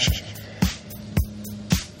subtraction.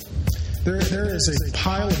 There is a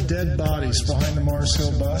pile of dead bodies behind the Mars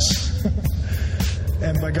Hill bus.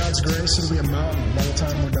 And by God's grace, it'll be a mountain by the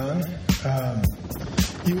time we're done.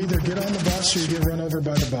 You either get on the bus or you get run over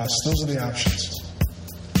by the bus. Those are the options.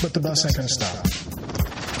 But the bus ain't going to stop.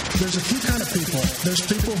 There's a few kind of people. There's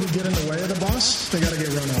people who get in the way of the bus. They got to get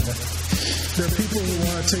run over. There are people who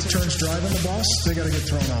want to take turns driving the bus. They got to get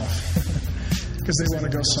thrown off because they want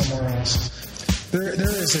to go somewhere else. There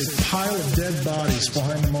is a pile of dead bodies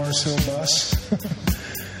behind the Mars Hill bus.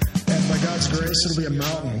 And by God's grace, it'll be a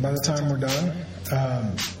mountain by the time we're done.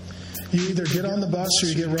 You either get on the bus or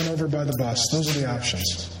you get run over by the bus. Those are the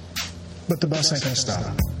options. But the bus ain't going to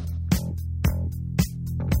stop.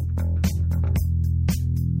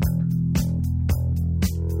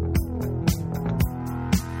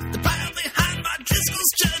 The pile behind my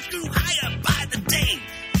Driscoll's church grew higher by the day.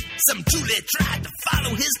 Some truly tried to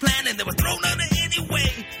follow his plan and they were thrown under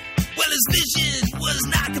anyway. Well, his vision was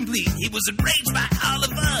not complete. He was enraged by all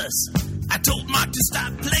of us. I told Mark to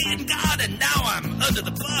stop playing God, and now I'm under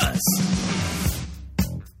the bus.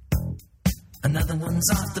 Another one's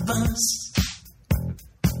off the bus.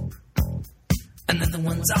 Another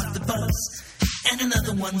one's off the bus. And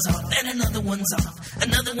another one's off, and another one's off.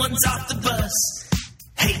 Another one's off the bus.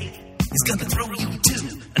 Hey, he's gonna throw you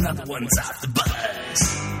too. Another one's off the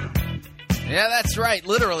bus. Yeah, that's right.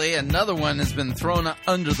 Literally, another one has been thrown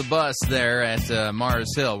under the bus there at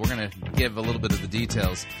Mars Hill. We're going to give a little bit of the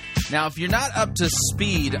details. Now, if you're not up to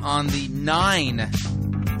speed on the 9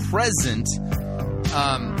 present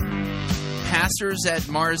pastors at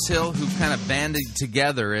Mars Hill who kind of banded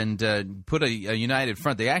together and put a united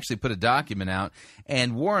front, they actually put a document out,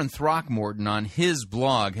 and Warren Throckmorton on his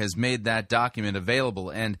blog has made that document available.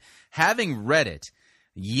 And having read it,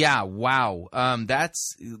 yeah, wow.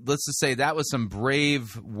 Let's just say that was some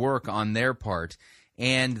brave work on their part.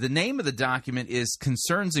 And the name of the document is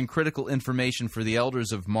Concerns and Critical Information for the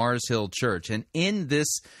Elders of Mars Hill Church. And in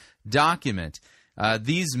this document,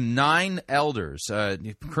 these 9 elders,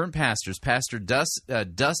 current pastors, Pastor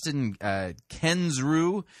Dustin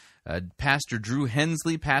Kensrue, Pastor Drew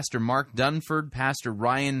Hensley, Pastor Mark Dunford, Pastor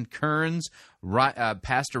Ryan Kearns,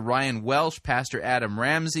 Pastor Ryan Welsh, Pastor Adam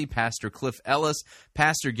Ramsey, Pastor Cliff Ellis,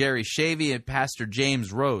 Pastor Gary Shavy, and Pastor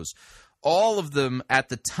James Rose. All of them, at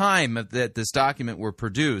the time that this document were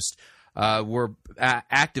produced, were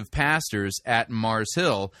active pastors at Mars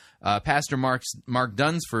Hill. Pastor Mark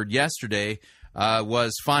Dunsford yesterday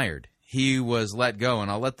was fired. He was let go,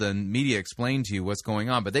 and I'll let the media explain to you what's going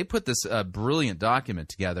on. But they put this brilliant document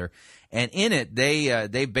together, and in it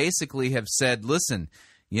they basically have said, listen,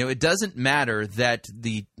 it doesn't matter that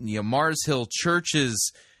the Mars Hill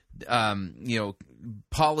Church's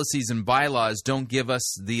policies and bylaws don't give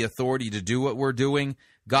us the authority to do what we're doing.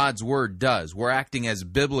 God's word does. We're acting as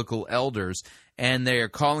biblical elders, and they are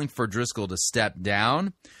calling for Driscoll to step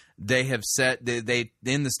down. They have said they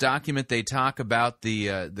in this document they talk about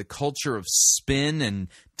the culture of spin and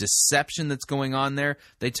deception that's going on there.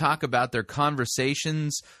 They talk about their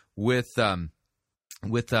conversations with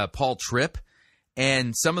Paul Tripp,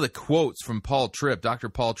 and some of the quotes from Paul Tripp, Dr.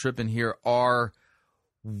 Paul Tripp, in here are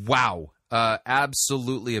wow,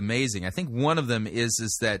 absolutely amazing. I think one of them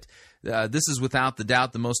is that this is without the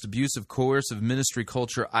doubt the most abusive, coercive ministry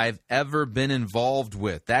culture I've ever been involved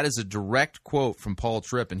with. That is a direct quote from Paul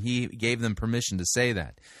Tripp, and he gave them permission to say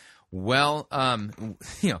that. Well,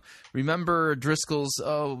 remember Driscoll's,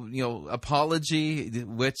 apology,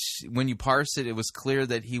 which when you parse it, it was clear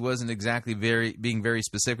that he wasn't exactly being very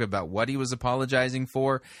specific about what he was apologizing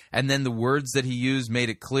for. And then the words that he used made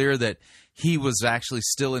it clear that he was actually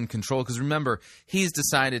still in control. Because remember, he's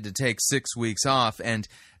decided to take 6 weeks off, and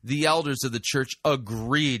the elders of the church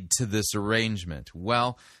agreed to this arrangement.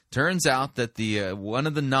 Well, turns out that the one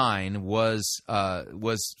of the 9 was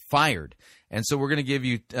fired. And so we're going to give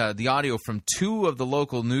you the audio from 2 of the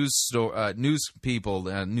local news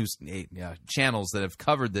channels that have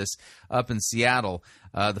covered this up in Seattle.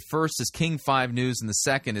 The first is King 5 News, and the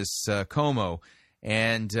second is Como.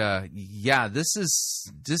 And this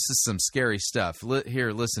is some scary stuff.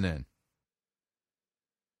 Here, listen in.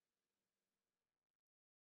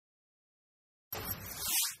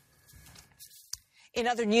 In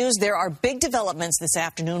other news, there are big developments this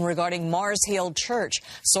afternoon regarding Mars Hill Church.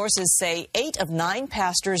 Sources say 8 of 9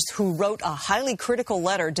 pastors who wrote a highly critical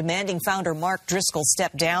letter demanding founder Mark Driscoll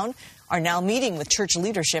step down are now meeting with church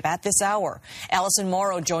leadership at this hour. Allison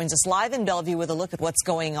Morrow joins us live in Bellevue with a look at what's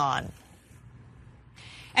going on.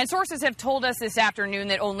 And sources have told us this afternoon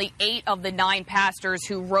that only 8 of the 9 pastors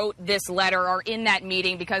who wrote this letter are in that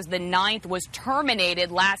meeting because the 9th was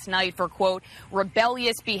terminated last night for, quote,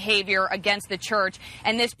 rebellious behavior against the church.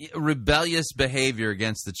 And this rebellious behavior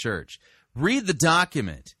against the church. Read the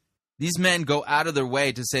document. These men go out of their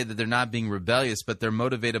way to say that they're not being rebellious, but they're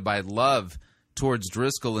motivated by love towards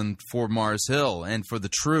Driscoll and for Mars Hill and for the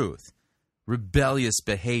truth. Rebellious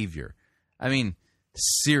behavior. I mean,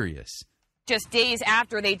 serious. Just days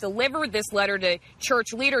after they delivered this letter to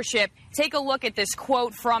church leadership, take a look at this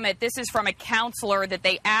quote from it. This is from a counselor that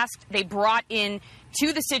they brought in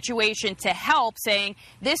to the situation to help, saying,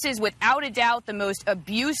 "This is without a doubt the most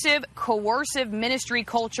abusive, coercive ministry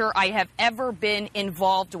culture I have ever been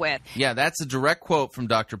involved with." Yeah, that's a direct quote from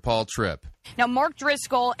Dr. Paul Tripp. Now, Mark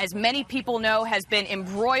Driscoll, as many people know, has been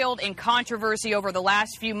embroiled in controversy over the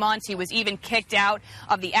last few months. He was even kicked out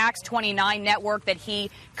of the Acts 29 network that he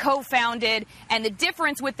co-founded. And the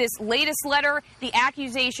difference with this latest letter, the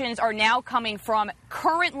accusations are now coming from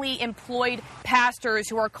currently employed pastors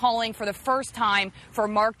who are calling for the first time for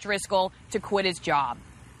Mark Driscoll to quit his job.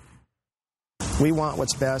 We want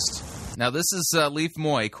what's best. Now, this is Leif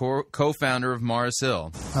Moy, co-founder of Mars Hill.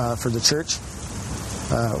 For the church.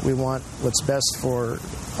 We want what's best for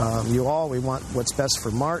you all. We want what's best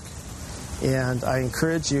for Mark. And I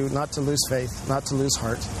encourage you not to lose faith, not to lose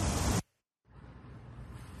heart.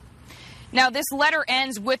 Now, this letter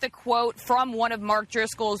ends with a quote from one of Mark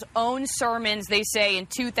Driscoll's own sermons, they say, in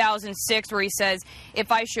 2006, where he says,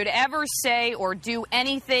 "If I should ever say or do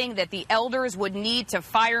anything that the elders would need to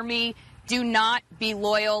fire me, do not be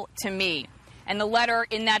loyal to me." And the letter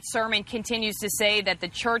in that sermon continues to say that the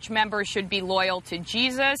church members should be loyal to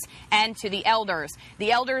Jesus and to the elders.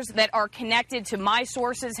 The elders that are connected to my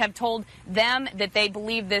sources have told them that they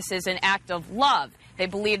believe this is an act of love. They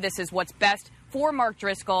believe this is what's best for Mark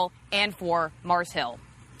Driscoll and for Mars Hill.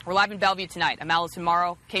 We're live in Bellevue tonight. I'm Allison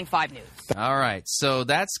Morrow, King 5 News. All right, so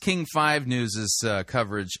that's King 5 News'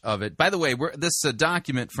 coverage of it. By the way, this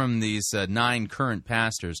document from these 9 current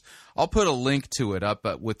pastors, I'll put a link to it up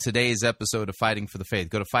with today's episode of Fighting for the Faith.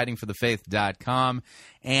 Go to fightingforthefaith.com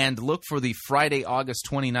and look for the Friday, August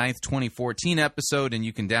 29th, 2014 episode, and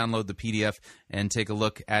you can download the PDF and take a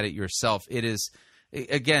look at it yourself. It is,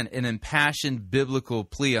 again, an impassioned biblical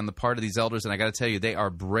plea on the part of these elders, and I got to tell you, they are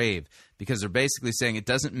brave because they're basically saying it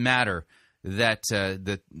doesn't matter that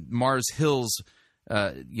Mars Hill's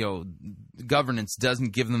governance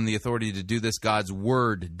doesn't give them the authority to do this. God's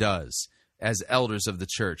word does as elders of the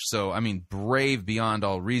church. So, I mean, brave beyond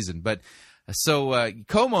all reason. But so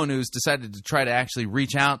Como News decided to try to actually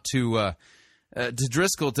reach out to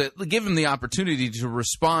Driscoll to give him the opportunity to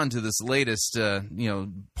respond to this latest,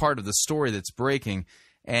 part of the story that's breaking.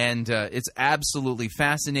 And it's absolutely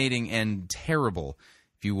fascinating and terrible,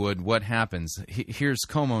 if you would, what happens. Here's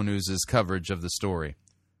Como News' coverage of the story.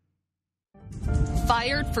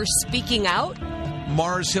 Fired for speaking out?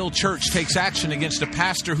 Mars Hill Church takes action against a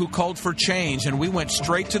pastor who called for change, and we went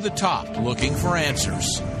straight to the top looking for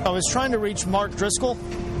answers. I was trying to reach Mark Driscoll.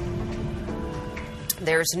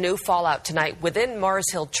 There's new fallout tonight within Mars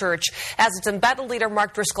Hill Church as its embattled leader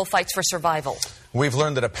Mark Driscoll fights for survival. We've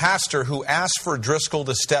learned that a pastor who asked for Driscoll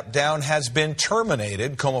to step down has been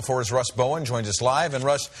terminated. Como 4's Russ Bowen joins us live. And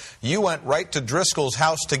Russ, you went right to Driscoll's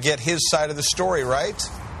house to get his side of the story, right?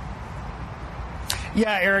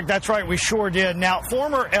 Yeah, Eric, that's right. We sure did. Now,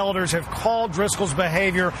 former elders have called Driscoll's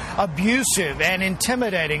behavior abusive and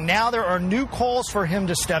intimidating. Now there are new calls for him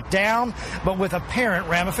to step down, but with apparent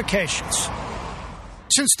ramifications.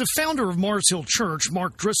 Since the founder of Mars Hill Church,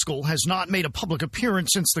 Mark Driscoll, has not made a public appearance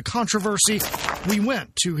since the controversy, we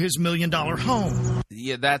went to his $1 million home.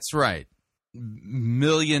 Yeah, that's right. $1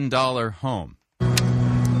 million home.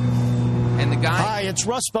 And the guy... Hi, it's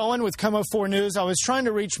Russ Bowen with Como 4 News. I was trying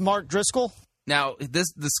to reach Mark Driscoll. Now,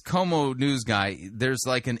 this Como News guy, there's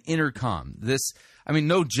like an intercom.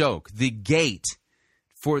 No joke. The gate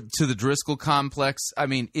to the Driscoll complex,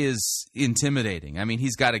 is intimidating.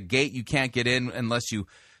 He's got a gate. You can't get in unless you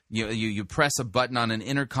press a button on an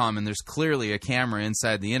intercom, and there's clearly a camera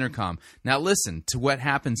inside the intercom. Now listen to what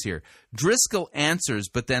happens here. Driscoll answers,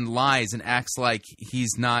 but then lies and acts like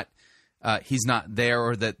he's not there,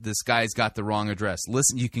 or that this guy's got the wrong address.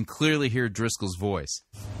 Listen, you can clearly hear Driscoll's voice.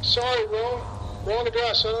 Sorry, wrong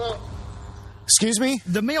address. Excuse me?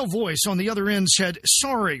 The male voice on the other end said,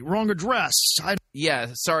 sorry, wrong address. Yeah,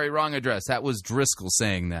 sorry, wrong address. That was Driscoll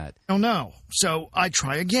saying that. Oh, no. So I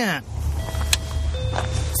try again.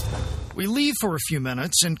 We leave for a few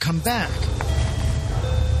minutes and come back.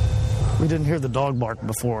 We didn't hear the dog bark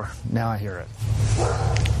before. Now I hear it.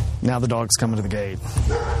 Now the dog's coming to the gate.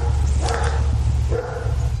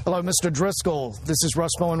 Hello, Mr. Driscoll. This is Russ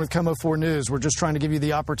Bowen with KOMO 4 News. We're just trying to give you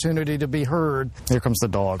the opportunity to be heard. Here comes the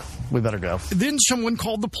dog. We better go. Then someone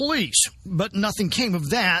called the police, but nothing came of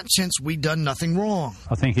that since we'd done nothing wrong.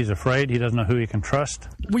 I think he's afraid. He doesn't know who he can trust.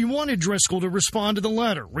 We wanted Driscoll to respond to the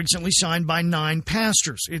letter, recently signed by 9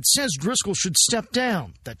 pastors. It says Driscoll should step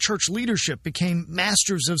down, that church leadership became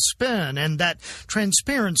masters of spin, and that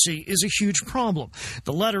transparency is a huge problem.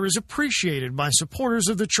 The letter is appreciated by supporters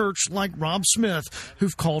of the church like Rob Smith,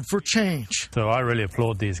 who've called for change. So I really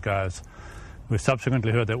applaud these guys. We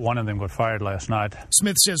subsequently heard that one of them got fired last night.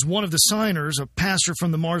 Smith says one of the signers, a pastor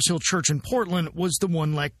from the Mars Hill Church in Portland, was the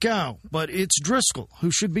one let go. But it's Driscoll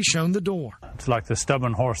who should be shown the door. It's like the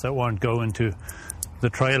stubborn horse that won't go into the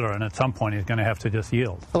trailer, and at some point he's going to have to just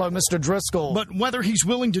yield. Hello, Mr. Driscoll. But whether he's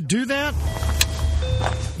willing to do that,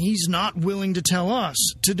 he's not willing to tell us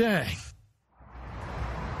today.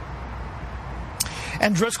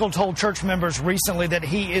 And Driscoll told church members recently that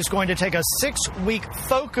he is going to take a 6-week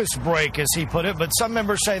focus break, as he put it, but some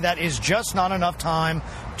members say that is just not enough time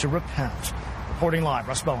to repent. Reporting live,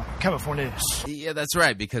 Russ Bowen, KOMO 4 News. Yeah, that's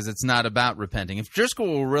right, because it's not about repenting. If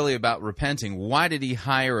Driscoll were really about repenting, why did he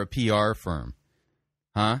hire a PR firm?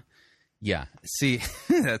 Huh? Yeah, see,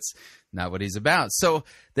 that's not what he's about. So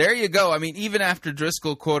there you go. I mean, even after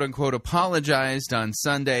Driscoll, quote-unquote, apologized on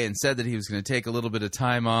Sunday and said that he was going to take a little bit of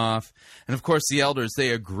time off, and of course the elders, they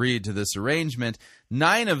agreed to this arrangement,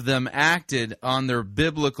 9 of them acted on their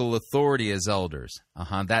biblical authority as elders.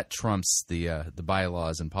 That trumps the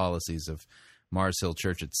bylaws and policies of Mars Hill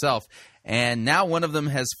Church itself. And now one of them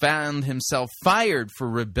has found himself fired for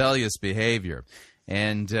rebellious behavior.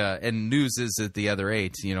 And news is that the other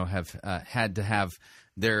 8, have had to have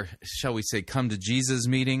their, shall we say, come to Jesus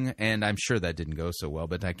meeting, and I'm sure that didn't go so well,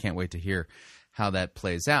 but I can't wait to hear how that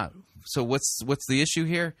plays out. So what's the issue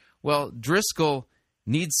here? Well, Driscoll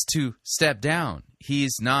needs to step down.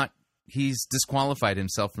 He's disqualified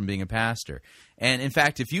himself from being a pastor. And in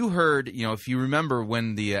fact, if you heard, if you remember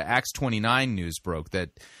when the Acts 29 news broke, that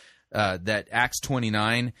Acts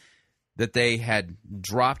 29, that they had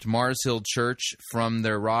dropped Mars Hill Church from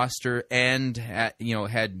their roster and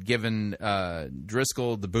had given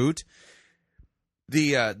Driscoll the boot.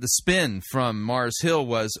 The spin from Mars Hill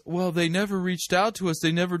was, well, they never reached out to us.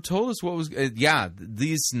 They never told us what was.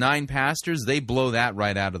 These 9 pastors, they blow that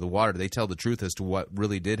right out of the water. They tell the truth as to what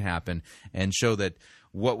really did happen and show that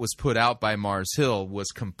what was put out by Mars Hill was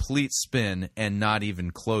complete spin and not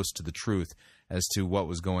even close to the truth as to what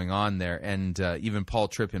was going on there. And even Paul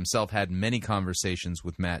Tripp himself had many conversations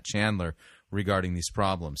with Matt Chandler regarding these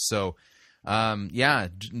problems. So,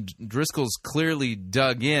 Driscoll's clearly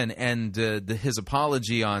dug in, and his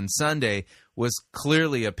apology on Sunday was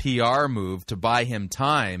clearly a PR move to buy him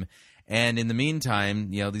time. And in the meantime,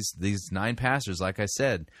 these 9 pastors, like I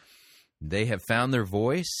said, they have found their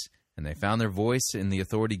voice, and they found their voice in the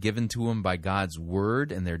authority given to them by God's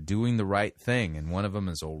word, and they're doing the right thing. And one of them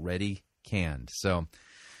is already canned. So,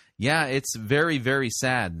 it's very, very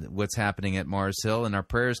sad what's happening at Mars Hill, and our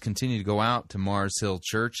prayers continue to go out to Mars Hill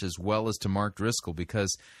Church as well as to Mark Driscoll,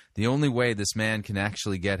 because the only way this man can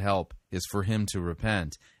actually get help is for him to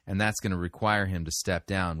repent, and that's going to require him to step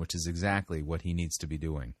down, which is exactly what he needs to be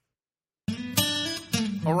doing.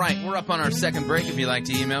 All right, we're up on our second break. If you'd like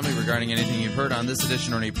to email me regarding anything you've heard on this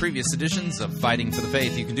edition or any previous editions of Fighting for the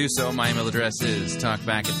Faith, you can do so. My email address is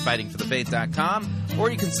talkback@fightingforthefaith.com,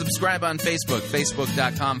 or you can subscribe on Facebook,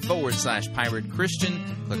 facebook.com/Pirate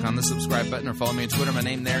Christian. Click on the subscribe button or follow me on Twitter. My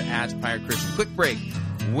name there, @Pirate Christian. Quick break.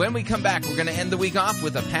 When we come back, we're going to end the week off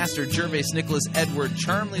with a Pastor Gervase Nicholas Edward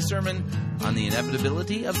Charmley sermon on the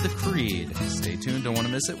inevitability of the creed. Stay tuned. Don't want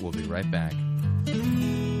to miss it. We'll be right back.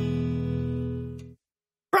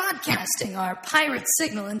 Broadcasting our pirate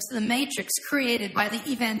signal into the matrix created by the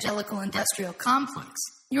evangelical industrial complex.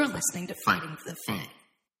 You're listening to Fighting for the Faith.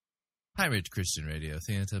 Pirate Christian Radio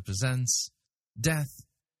Theater presents Death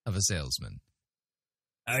of a Salesman.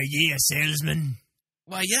 Are ye a salesman?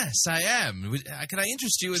 Why, yes, I am. Can I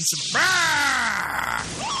interest you in some...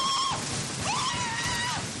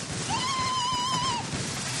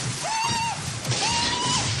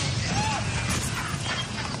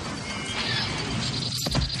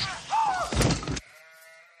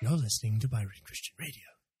 You're listening to Pirate Christian Radio.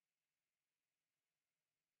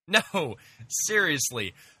 No,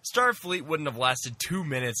 seriously. Starfleet wouldn't have lasted 2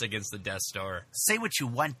 minutes against the Death Star. Say what you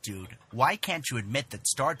want, dude. Why can't you admit that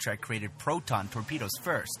Star Trek created proton torpedoes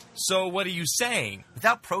first? So what are you saying?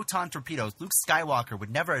 Without proton torpedoes, Luke Skywalker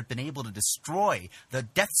would never have been able to destroy the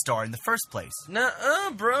Death Star in the first place.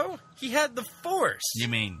 Nuh-uh, bro. He had the Force. You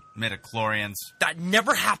mean midichlorians? That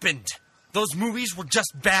never happened. Those movies were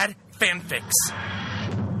just bad fanfics.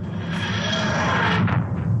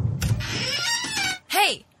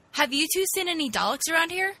 Hey, have you two seen any Daleks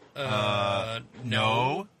around here?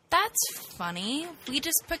 No. That's funny. We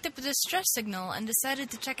just picked up a distress signal and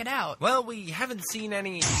decided to check it out. Well, we haven't seen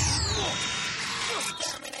any...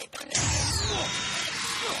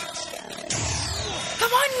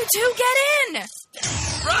 Come on, you two, get in!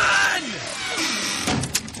 Run!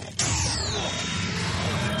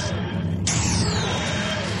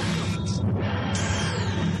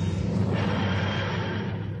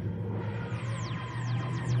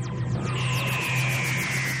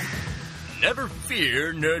 Never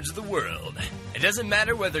fear, nerds of the world. It doesn't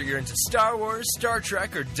matter whether you're into Star Wars, Star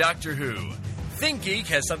Trek, or Doctor Who. ThinkGeek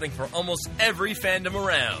has something for almost every fandom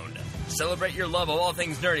around. Celebrate your love of all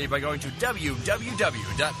things nerdy by going to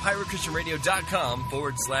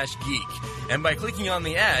www.piratechristianradio.com/geek. And by clicking on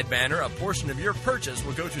the ad banner, a portion of your purchase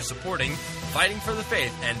will go to supporting Fighting for the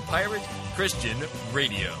Faith and Pirate Christian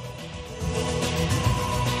Radio.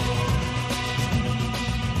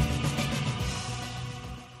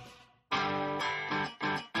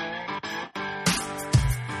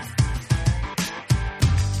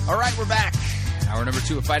 All right, we're back. Hour number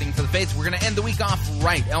 2 of Fighting for the Faith. We're going to end the week off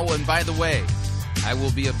right. Oh, and by the way, I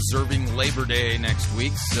will be observing Labor Day next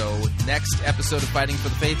week, so next episode of Fighting for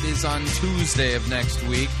the Faith is on Tuesday of next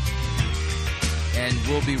week. And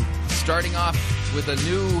we'll be starting off with a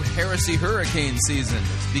new heresy hurricane season.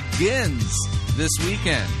 It begins this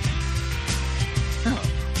weekend. Oh,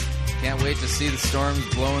 can't wait to see the storms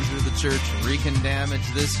blowing through the church, wreaking damage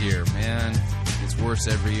this year. Man, it's worse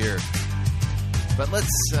every year. But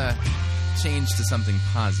let's change to something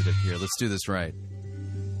positive here. Let's do this right.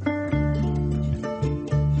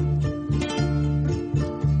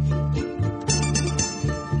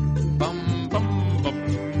 Bum, bum, bum.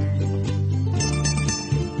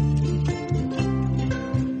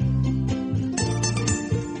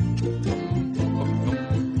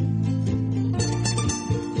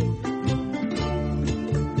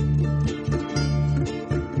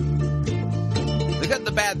 The good,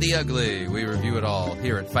 the bad, the ugly. We review it all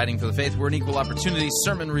here at Fighting for the Faith. We're an equal opportunity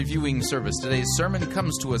sermon reviewing service. Today's sermon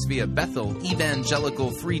comes to us via Bethel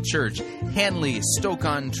Evangelical Free Church, Hanley,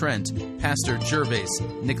 Stoke-on-Trent. Pastor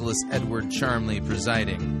Gervase, Nicholas Edward Charmley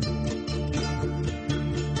presiding.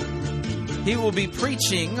 He will be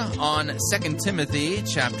preaching on 2 Timothy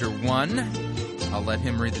chapter 1. I'll let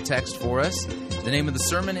him read the text for us. The name of the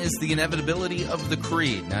sermon is The Inevitability of the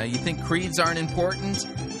Creed. Now, you think creeds aren't important?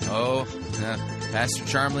 Oh, Pastor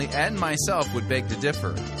Charmley and myself would beg to differ.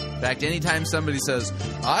 In fact, anytime somebody says,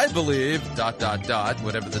 I believe, ...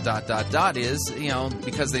 whatever the ... is,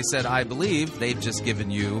 because they said, I believe, they've just given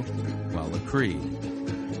you, well, a creed.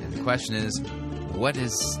 And the question is, what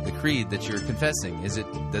is the creed that you're confessing? Does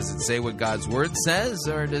it say what God's Word says,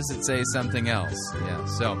 or does it say something else? Yeah,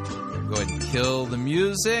 so go ahead and kill the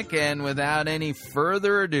music, and without any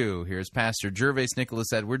further ado, here's Pastor Gervase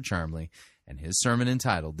Nicholas Edward Charmley and his sermon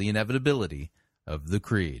entitled, The Inevitability of the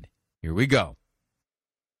Creed. Here we go.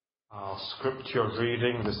 Our scripture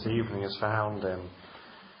reading this evening is found in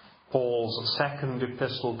Paul's second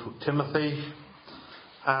epistle to Timothy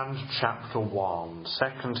and chapter 1.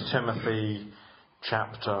 2 Timothy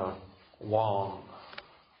chapter 1.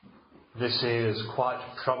 This is quite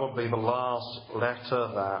probably the last letter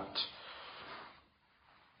that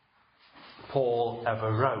Paul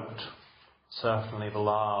ever wrote. Certainly the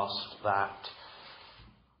last that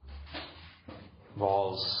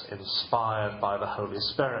was inspired by the Holy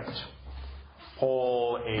Spirit.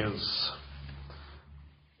 Paul is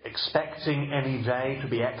expecting any day to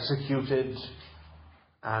be executed,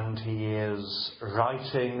 and he is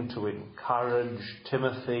writing to encourage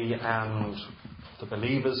Timothy and the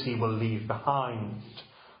believers he will leave behind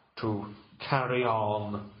to carrying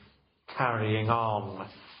on,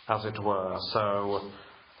 as it were. So,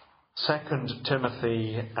 2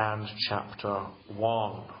 Timothy and chapter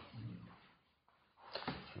 1.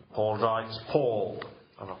 Paul writes, Paul,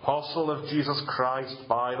 an apostle of Jesus Christ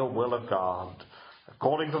by the will of God,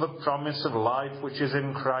 according to the promise of life which is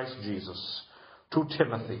in Christ Jesus, to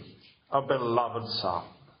Timothy, a beloved son.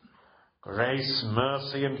 Grace,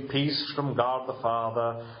 mercy, and peace from God the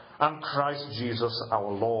Father and Christ Jesus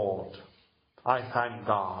our Lord. I thank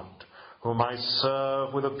God whom I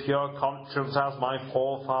serve with a pure conscience as my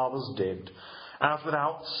forefathers did, as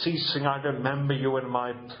without ceasing I remember you in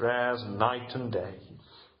my prayers night and day,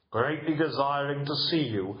 greatly desiring to see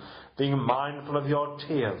you, being mindful of your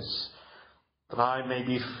tears, that I may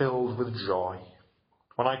be filled with joy.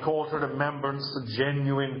 When I call to remembrance the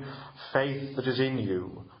genuine faith that is in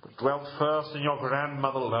you, that dwelt first in your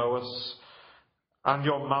grandmother Lois and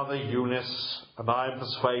your mother Eunice, and I am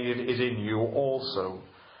persuaded is in you also.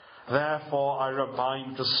 Therefore I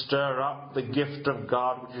remind you to stir up the gift of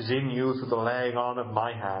God which is in you through the laying on of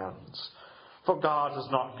my hands. For God has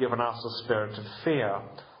not given us a spirit of fear,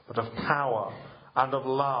 but of power and of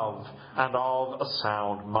love and of a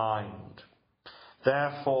sound mind.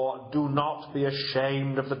 Therefore do not be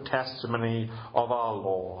ashamed of the testimony of our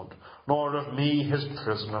Lord, nor of me his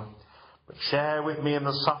prisoner, but share with me in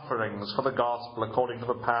the sufferings for the gospel according to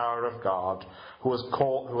the power of God, who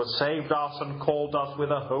has saved us and called us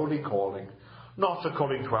with a holy calling, not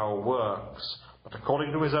according to our works, but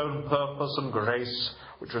according to his own purpose and grace,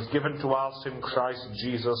 which was given to us in Christ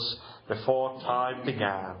Jesus before time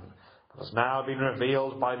began, and has now been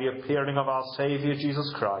revealed by the appearing of our Saviour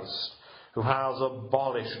Jesus Christ, who has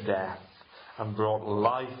abolished death and brought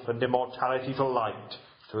life and immortality to light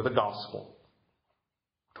through the gospel,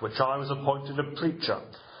 to which I was appointed a preacher,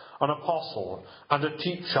 an apostle, and a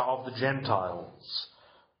teacher of the Gentiles.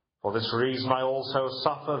 For this reason I also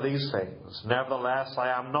suffer these things. Nevertheless I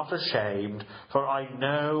am not ashamed, for I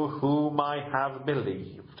know whom I have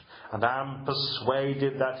believed, and am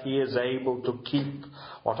persuaded that he is able to keep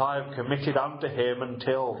what I have committed unto him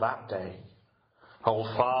until that day.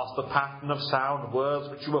 Hold fast the pattern of sound words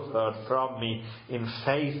which you have heard from me, in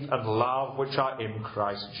faith and love which are in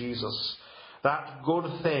Christ Jesus. That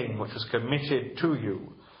good thing which was committed to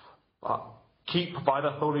you, keep by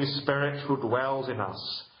the Holy Spirit who dwells in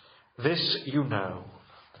us. This you know,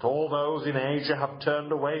 that all those in Asia have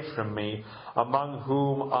turned away from me, among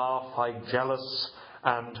whom are Phygellus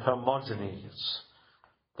and Hermogenes.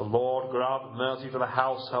 The Lord grant mercy to the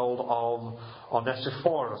household of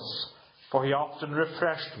Onesiphorus, for he often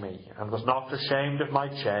refreshed me, and was not ashamed of my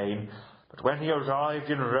chain. But when he arrived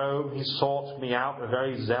in Rome, he sought me out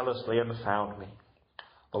very zealously, and found me.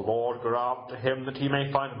 The Lord grant to him that he may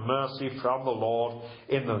find mercy from the Lord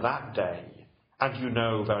in that day. And you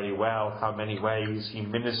know very well how many ways he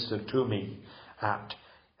ministered to me at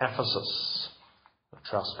Ephesus. I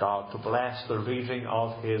trust God to bless the reading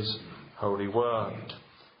of his holy word.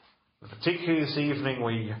 And particularly this evening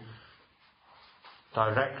we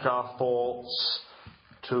direct our thoughts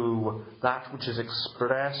to that which is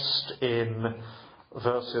expressed in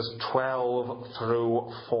verses 12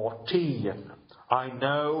 through 14. I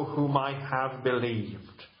know whom I have believed,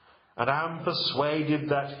 and am persuaded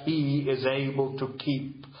that he is able to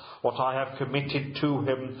keep what I have committed to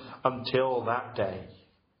him until that day.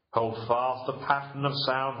 Hold fast the pattern of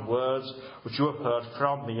sound words which you have heard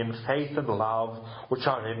from me in faith and love which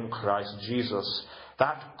are in Christ Jesus.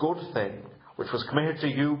 That good thing which was committed to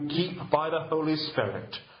you, keep by the Holy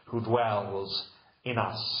Spirit who dwells in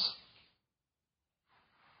us.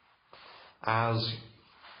 As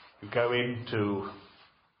you go into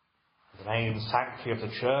the main sanctuary of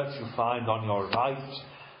the church, you find on your right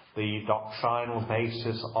the doctrinal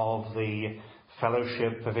basis of the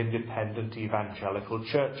Fellowship of Independent Evangelical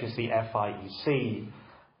Churches, the FIEC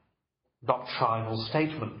doctrinal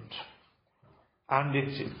statement. And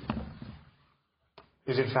it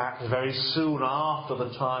is in fact very soon after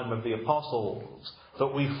the time of the apostles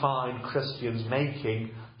that we find Christians making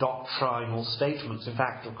doctrinal statements. In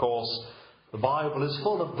fact, of course, the Bible is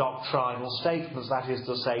full of doctrinal statements, that is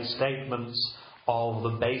to say, statements of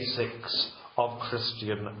the basics of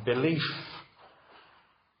Christian belief.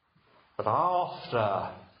 But after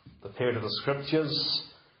the period of the Scriptures,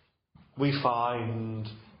 we find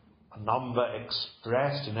a number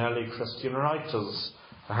expressed in early Christian writers.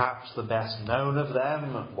 Perhaps the best known of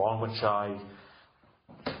them, one which I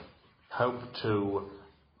hope to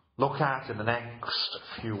look at in the next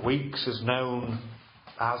few weeks, is known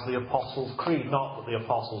as the Apostles' Creed. Not that the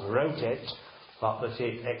Apostles wrote it, but that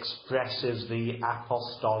it expresses the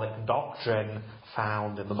apostolic doctrine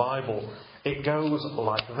found in the Bible. It goes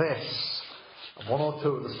like this. One or two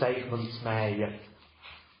of the statements may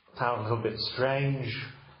sound a little bit strange.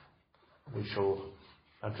 We shall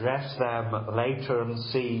address them later and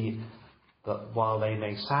see that while they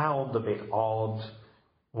may sound a bit odd,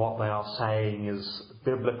 what they are saying is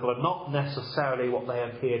biblical and not necessarily what they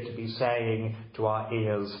appear to be saying to our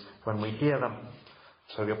ears when we hear them.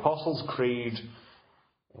 So the Apostles' Creed,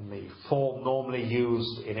 in the form normally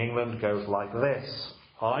used in England, goes like this.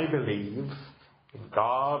 I believe in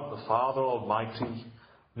God the Father Almighty,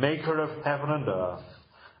 maker of heaven and earth,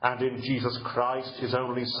 and in Jesus Christ, his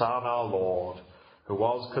only Son, our Lord, who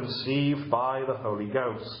was conceived by the Holy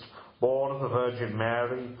Ghost, born of the Virgin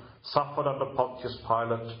Mary, suffered under Pontius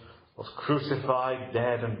Pilate, was crucified,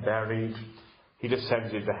 dead, and buried. He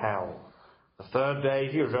descended into hell. The third day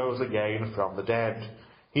he arose again from the dead.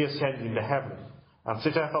 He ascended into heaven, and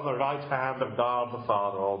sitteth on the right hand of God the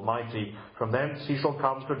Father Almighty. From thence he shall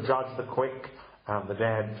come to judge the quick and the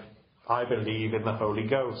dead. I believe in the Holy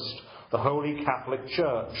Ghost, the Holy Catholic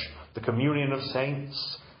Church, the communion of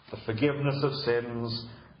saints, the forgiveness of sins,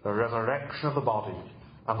 the resurrection of the body,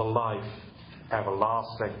 and the life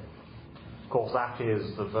everlasting. Of course, that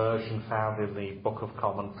is the version found in the Book of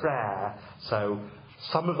Common Prayer, so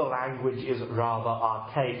some of the language is rather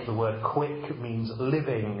archaic. The word quick means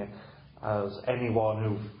living, as anyone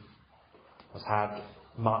who has had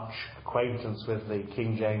much acquaintance with the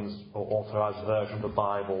King James or Authorised Version of the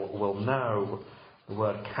Bible will know. The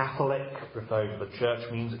word Catholic, referring to the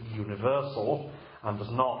Church, means universal and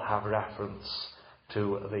does not have reference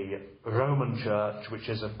to the Roman Church, which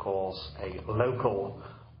is, of course, a local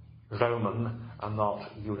Roman and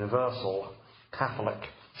not universal Catholic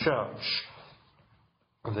Church.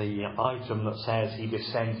 The item that says he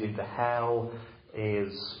descended into hell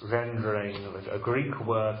is rendering a Greek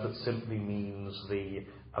word that simply means the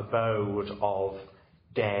abode of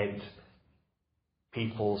dead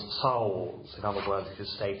people's souls. In other words, it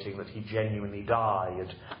is stating that he genuinely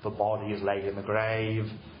died. The body is laid in the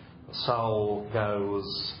grave. The soul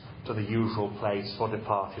goes to the usual place for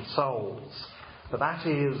departed souls. But that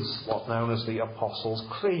is what's known as the Apostles'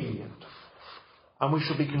 Creed. And we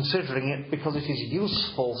should be considering it because it is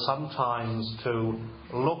useful sometimes to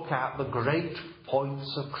look at the great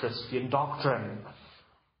points of Christian doctrine.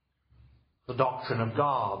 The doctrine of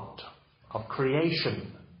God, of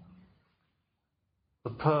creation,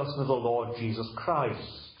 the person of the Lord Jesus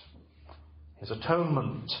Christ, his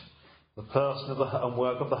atonement, the person and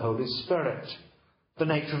work of the Holy Spirit, the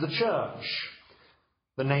nature of the church,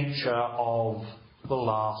 the nature of the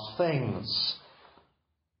last things.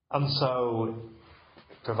 And so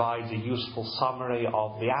provides a useful summary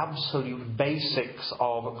of the absolute basics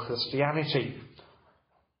of Christianity.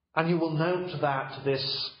 And you will note that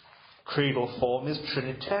this creedal form is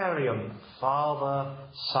Trinitarian: Father,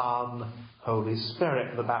 Son, Holy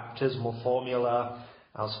Spirit. The baptismal formula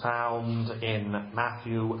as found in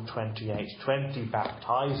Matthew 28:20,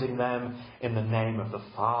 baptizing them in the name of the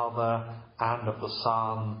Father and of the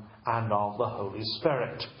Son and of the Holy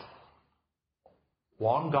Spirit.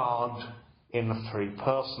 One God in three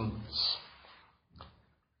persons.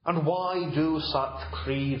 And why do such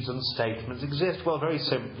creeds and statements exist? Well, very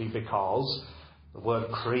simply because the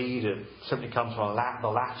word creed simply comes from the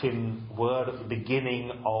Latin word at the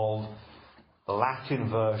beginning of the Latin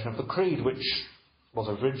version of the creed, which was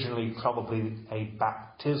originally probably a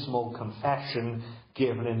baptismal confession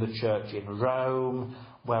given in the church in Rome,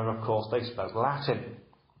 where, of course, they spoke Latin.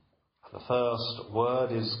 The first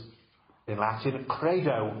word is in Latin,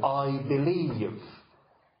 credo, I believe.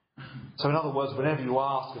 So in other words, whenever you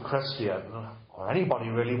ask a Christian, or anybody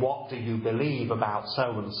really, what do you believe about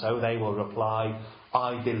so-and-so, they will reply,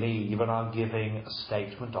 I believe, and I'm giving a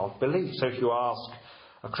statement of belief. So if you ask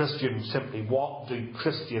a Christian simply, what do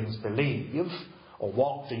Christians believe, or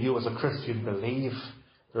what do you as a Christian believe,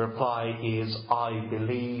 the reply is, I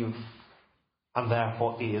believe, and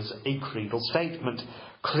therefore is a creedal statement.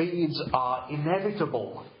 Creeds are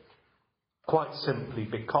inevitable, quite simply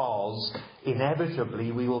because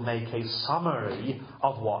inevitably we will make a summary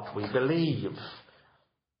of what we believe.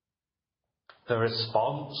 The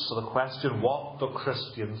response to the question, what do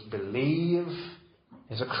Christians believe,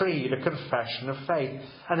 is a creed, a confession of faith,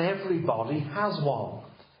 and everybody has one,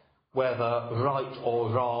 whether right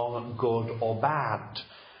or wrong, good or bad.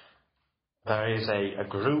 There is a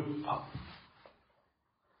group,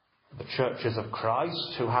 the Churches of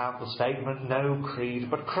Christ, who have the statement, no creed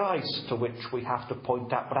but Christ, to which we have to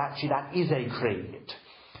point out, but actually that is a creed.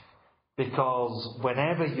 Because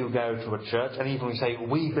whenever you go to a church, and even we say,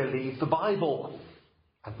 we believe the Bible,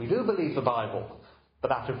 and we do believe the Bible, but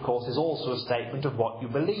that, of course, is also a statement of what you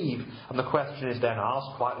believe. And the question is then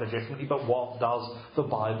asked, quite legitimately, but what does the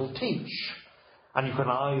Bible teach? And you can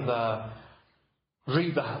either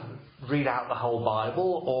read out the whole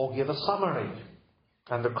Bible or give a summary.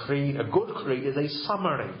 And a good creed is a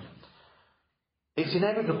summary. It's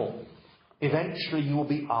inevitable. Eventually you will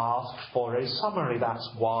be asked for a summary. That's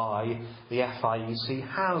why the FIEC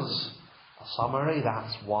has a summary.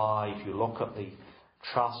 That's why, if you look at the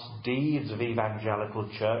trust deeds of evangelical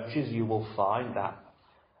churches, you will find that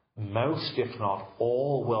most, if not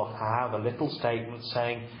all, will have a little statement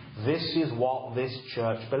saying, this is what this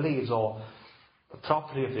church believes, or the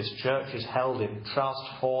property of this church is held in trust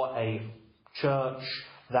for a church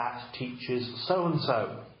that teaches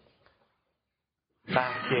so-and-so.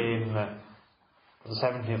 Back in the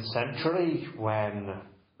 17th century, when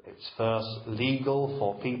it's first legal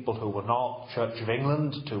for people who were not Church of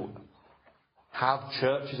England to have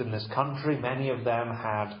churches in this country, many of them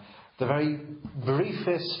had the very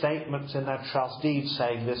briefest statements in their trust deeds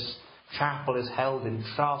saying this chapel is held in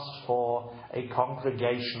trust for a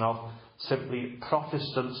congregation of simply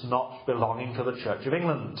Protestants not belonging to the Church of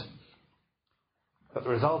England. But the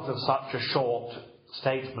result of such a short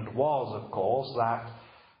statement was, of course, that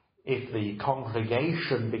if the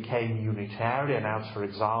congregation became Unitarian, as for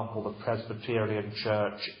example the Presbyterian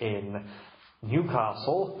Church in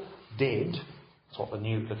Newcastle did, that's what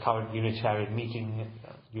the current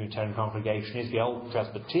Unitarian congregation is, the old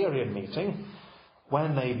Presbyterian meeting,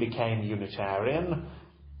 when they became Unitarian,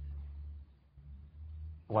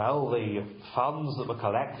 well, the funds that were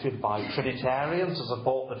collected by Trinitarians to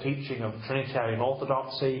support the teaching of Trinitarian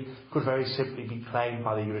orthodoxy could very simply be claimed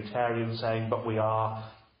by the Unitarians, saying, but we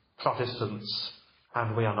are Protestants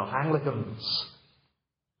and we are not Anglicans.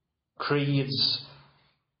 Creeds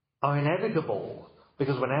are inevitable,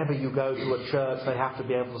 because whenever you go to a church, they have to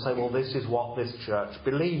be able to say, well, this is what this church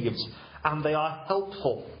believes. And they are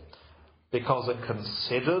helpful, because a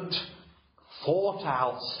considered,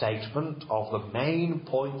 thought-out statement of the main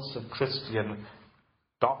points of Christian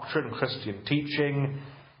doctrine, Christian teaching,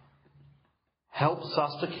 helps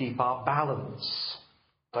us to keep our balance.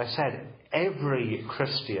 As I said, every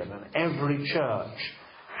Christian and every church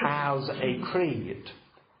has a creed,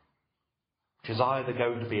 which is either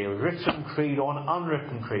going to be a written creed or an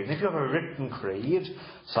unwritten creed. And if you have a written creed,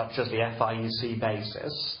 such as the FIEC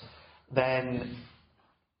basis, then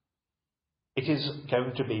it is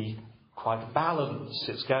going to be quite balanced.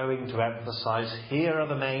 It's going to emphasize, here are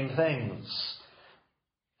the main things.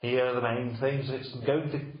 Here are the main things. It's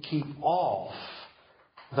going to keep off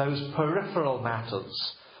those peripheral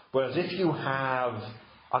matters. Whereas if you have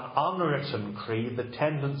an unwritten creed, the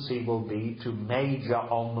tendency will be to major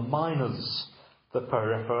on the minors, the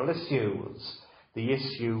peripheral issues, the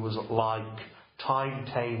issues like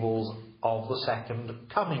timetables of the second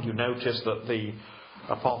coming. You notice that the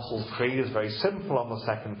Apostles' Creed is very simple on the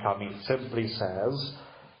second coming. It simply says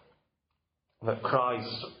that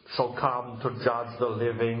Christ shall come to judge the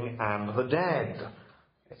living and the dead.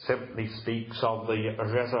 It simply speaks of the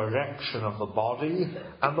resurrection of the body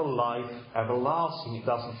and the life everlasting. It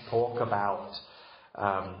doesn't talk about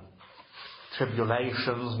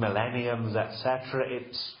tribulations, millenniums, etc.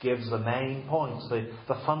 It gives the main points,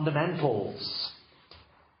 the fundamentals.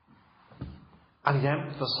 And it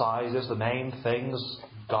emphasizes the main things: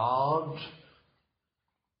 God,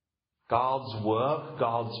 God's work,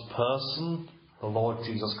 God's person, the Lord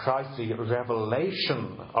Jesus Christ, the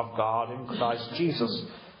revelation of God in Christ Jesus.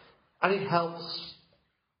 And it helps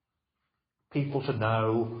people to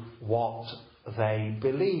know what they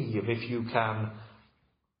believe. If you can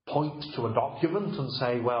point to a document and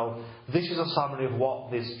say, well, this is a summary of what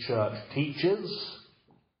this church teaches,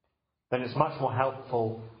 then it's much more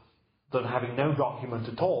helpful than having no document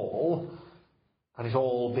at all, and it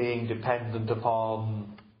all being dependent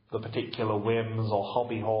upon the particular whims or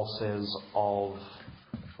hobby horses of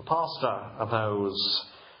the pastor and those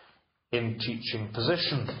in teaching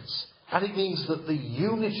positions. And it means that the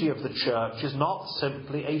unity of the church is not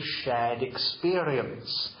simply a shared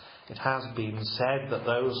experience. It has been said that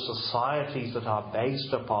those societies that are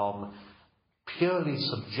based upon purely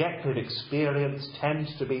subjective experience tend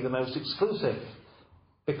to be the most exclusive,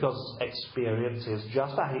 because experience is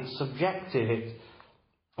just that, it's subjective.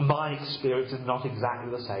 My experience is not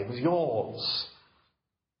exactly the same as yours.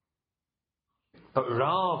 But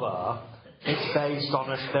rather, it's based on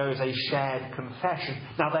there is a shared confession.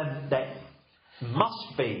 Now then, there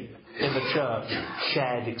must be in the church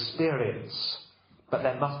shared experience, but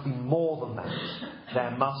there must be more than that.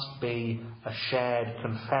 There must be a shared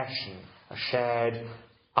confession, a shared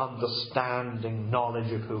understanding,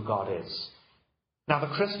 knowledge of who God is. Now,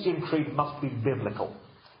 the Christian creed must be biblical.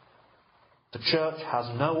 The church has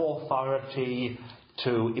no authority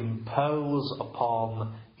to impose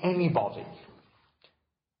upon anybody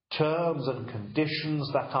terms and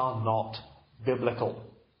conditions that are not biblical.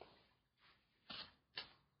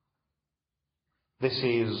 This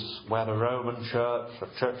is where the Roman Church, the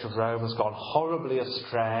Church of Rome, has gone horribly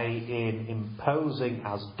astray in imposing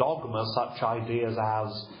as dogma such ideas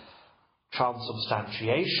as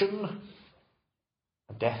transubstantiation,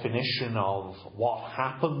 a definition of what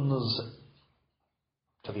happens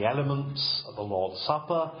to the elements of the Lord's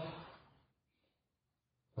Supper,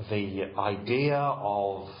 the idea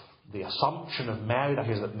of the Assumption of Mary, that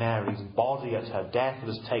is, that Mary's body at her death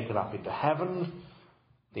was taken up into heaven,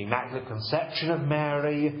 the Immaculate Conception of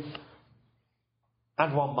Mary,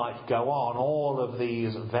 and one might go on, all of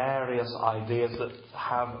these various ideas that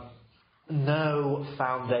have no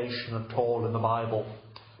foundation at all in the Bible.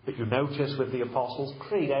 But you notice with the Apostles'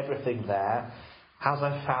 Creed, everything there has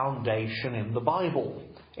a foundation in the Bible.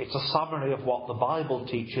 It's a summary of what the Bible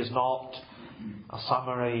teaches, not a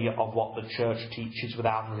summary of what the Church teaches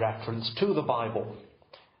without reference to the Bible.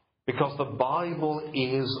 Because the Bible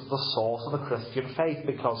is the source of the Christian faith,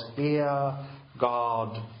 because here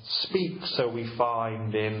God speaks. So we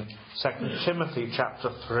find in 2 Timothy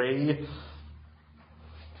chapter 3,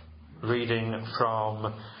 reading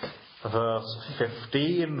from verse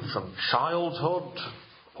 15, from childhood,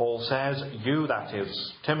 Paul says, "You," that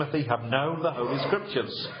is, Timothy, "have known the Holy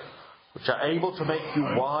Scriptures, which are able to make you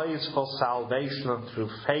wise for salvation and through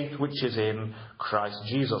faith which is in Christ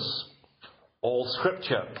Jesus. All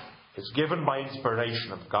Scripture is given by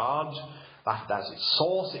inspiration of God, that as its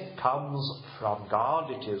source it comes from God,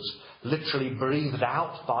 it is literally breathed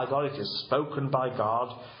out by God, it is spoken by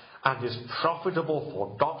God, and is profitable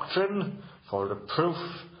for doctrine, for reproof,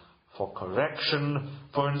 for correction,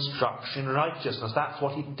 for instruction in righteousness." That's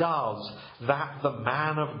what it does, that the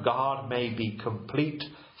man of God may be complete,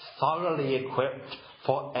 thoroughly equipped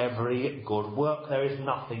for every good work. There is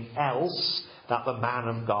nothing else that the man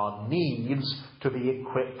of God needs to be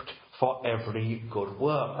equipped for every good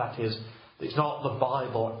work. That is, it's not the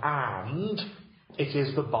Bible and, it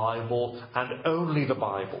is the Bible and only the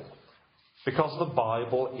Bible. Because the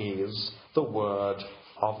Bible is the Word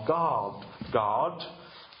of God. God,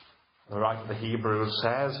 the writer of the Hebrews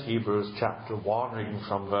says, Hebrews chapter 1, reading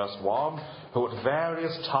from verse 1, "who at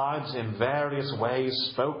various times in various ways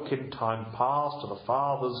spoke in time past to the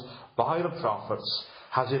fathers by the prophets,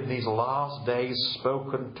 has in these last days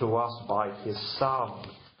spoken to us by his Son,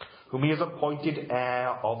 whom he has appointed heir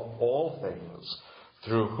of all things,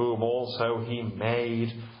 through whom also he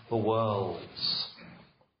made the worlds."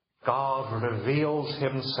 God reveals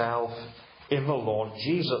himself in the Lord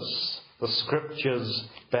Jesus. The Scriptures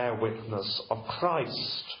bear witness of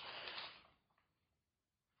Christ.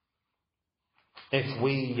 If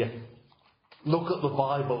we look at the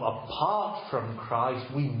Bible apart from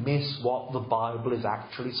Christ, we miss what the Bible is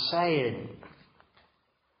actually saying.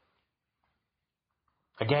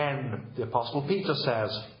 Again, the Apostle Peter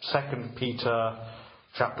says, 2 Peter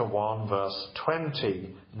chapter 1, verse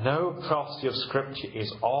 20, "No prophecy of Scripture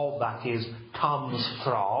is all that is comes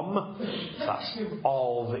from." That's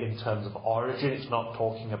all in terms of origin. It's not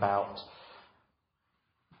talking about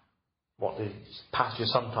what the passage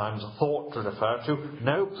is sometimes thought to refer to.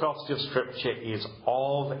 "No prophecy of Scripture is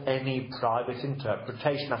of any private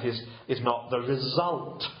interpretation." That is not the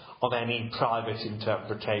result of any private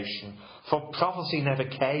interpretation. For prophecy never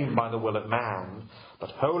came by the will of man,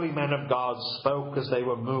 but holy men of God spoke as they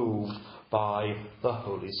were moved by the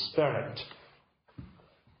Holy Spirit.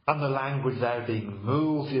 And the language there being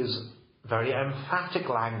moved is very emphatic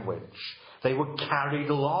language. They were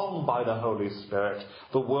carried along by the Holy Spirit.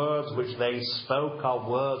 The words which they spoke are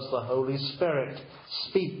words the Holy Spirit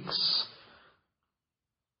speaks.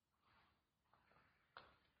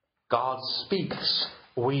 God speaks.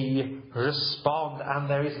 We respond, and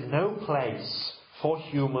there is no place for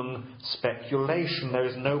human speculation. There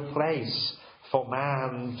is no place for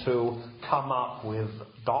man to come up with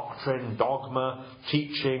doctrine, dogma,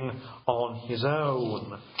 teaching on his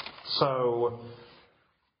own. So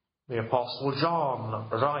the Apostle John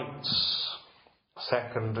writes,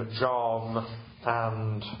 2 John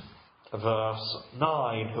and verse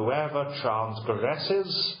 9, "Whoever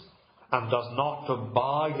transgresses and does not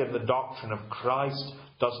abide in the doctrine of Christ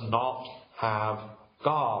does not have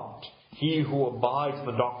God. He who abides in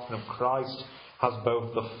the doctrine of Christ has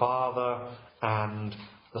both the Father and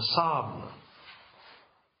the Son."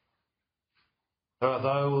 There are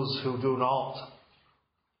those who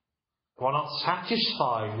are not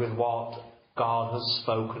satisfied with what God has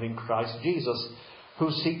spoken in Christ Jesus,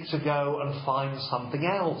 who seek to go and find something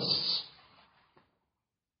else.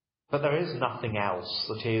 But there is nothing else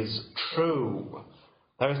that is true.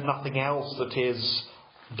 There is nothing else that is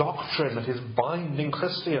doctrine, that is binding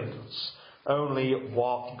Christians. Only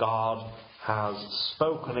what God has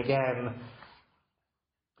spoken. Again,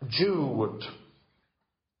 Jude,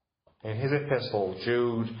 in his epistle,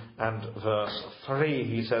 Jude and verse 3,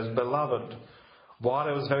 he says, "Beloved, while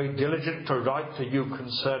I was very diligent to write to you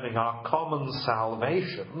concerning our common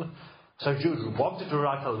salvation," so Jude wanted to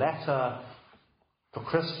write a letter to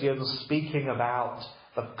Christians speaking about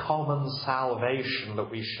the common salvation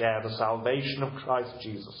that we share, the salvation of Christ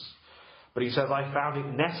Jesus. But he says, I found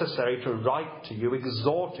it necessary to write to you,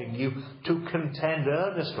 exhorting you to contend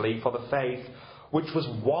earnestly for the faith which was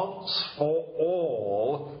once for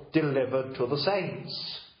all delivered to the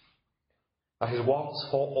saints. That is, once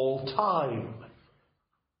for all time.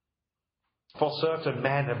 For certain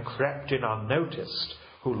men have crept in unnoticed,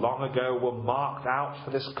 who long ago were marked out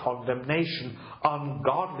for this condemnation,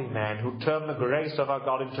 ungodly men who turn the grace of our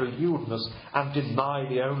God into lewdness and deny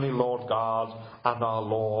the only Lord God and our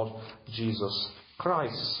Lord Jesus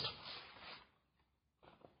Christ.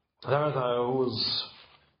 There are those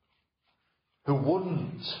who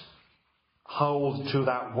wouldn't hold to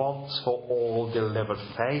that once for all delivered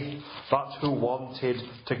faith, but who wanted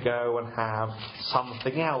to go and have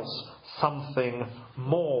something else, something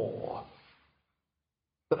more.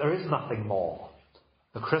 But there is nothing more.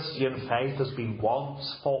 The Christian faith has been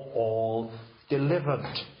once for all delivered.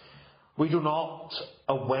 We do not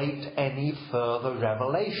await any further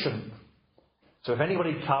revelation. So if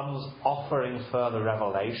anybody comes offering further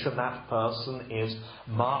revelation, that person is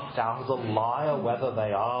marked out as a liar, whether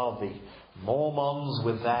they are the Mormons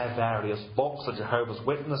with their various books, the Jehovah's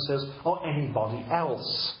Witnesses, or anybody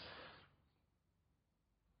else.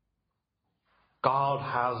 God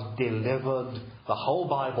has delivered the whole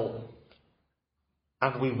Bible,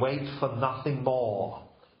 and we wait for nothing more.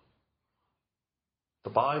 The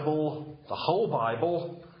Bible, the whole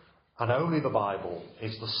Bible, and only the Bible,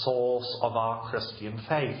 is the source of our Christian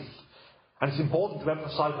faith. And it's important to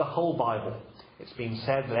emphasize the whole Bible. It's been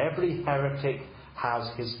said that every heretic has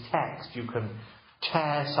his text. You can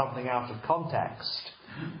tear something out of context,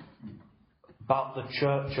 but the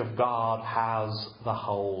Church of God has the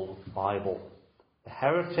whole Bible. The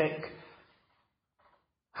heretic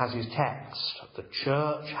has his text. The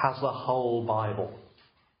Church has the whole Bible.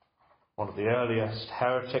 One of the earliest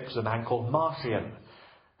heretics, a man called Marcion,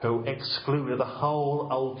 who excluded the whole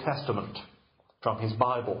Old Testament from his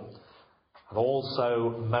Bible, and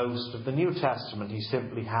also most of the New Testament. He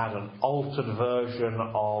simply had an altered version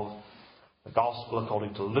of the Gospel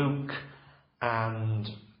according to Luke and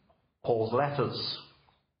Paul's letters.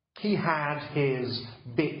 He had his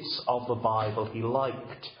bits of the Bible he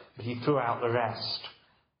liked, but he threw out the rest.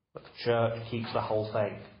 But the Church keeps the whole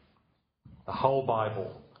thing, the whole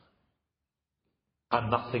Bible,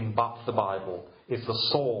 and nothing but the Bible is the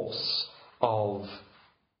source of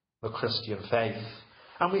the Christian faith.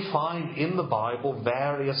 And we find in the Bible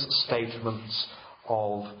various statements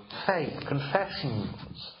of faith,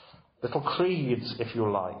 confessions, little creeds, if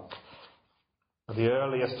you like. The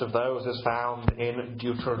earliest of those is found in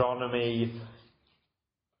Deuteronomy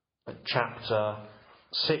chapter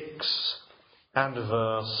 6 and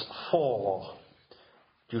verse 4.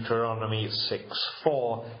 Deuteronomy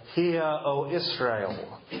 6:4. Hear, O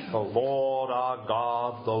Israel, the Lord our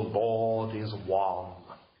God, the Lord is one.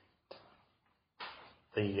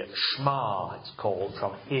 The Shema, it's called,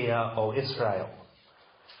 from Hear, O Israel.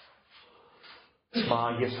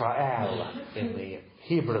 Shema Yisrael in the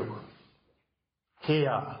Hebrew.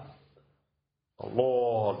 Hear, the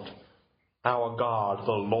Lord our God,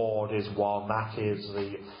 the Lord is one. That is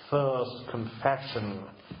the first confession.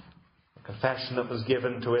 Confession that was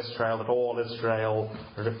given to Israel, that all Israel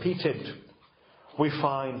repeated. We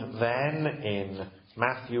find then in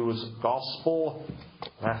Matthew's Gospel,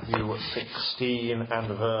 Matthew 16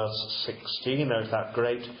 and verse 16, there's that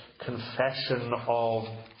great confession of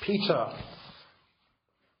Peter.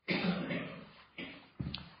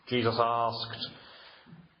 Jesus asked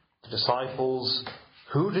the disciples,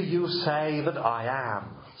 "Who do you say that I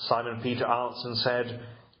am?" Simon Peter answered and said,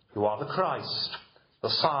 "You are the Christ, the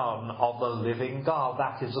Son of the living God."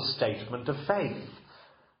 That is a statement of faith.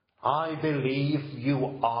 I believe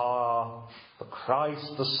you are the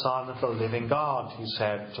Christ, the Son of the living God, he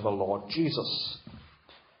said to the Lord Jesus.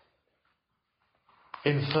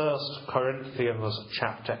 In 1 Corinthians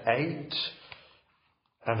chapter 8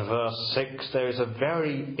 and verse 6, there is a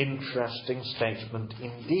very interesting statement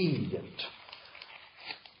indeed.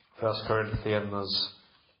 1 Corinthians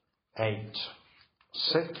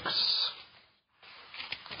 8:6.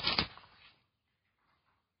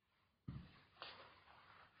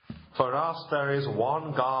 For us there is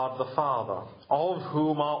one God the Father, of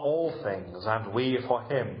whom are all things, and we for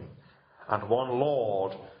him, and one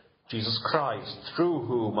Lord, Jesus Christ, through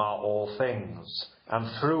whom are all things, and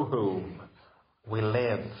through whom we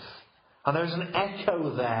live. And there's an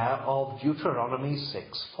echo there of Deuteronomy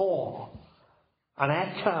 6:4. An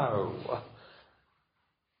echo.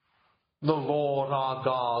 The Lord our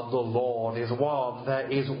God, the Lord is one. There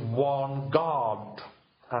is one God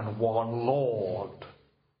and one Lord.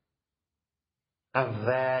 And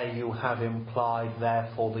there you have implied,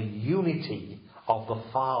 therefore, the unity of the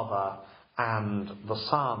Father and the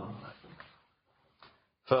Son.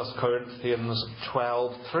 1 Corinthians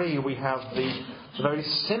 12:3, we have the very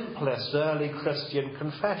simplest early Christian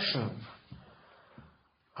confession.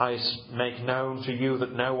 I make known to you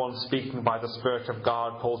that no one speaking by the Spirit of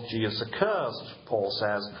God calls Jesus accursed, Paul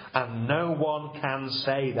says, and no one can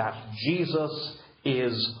say that Jesus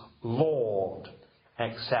is Lord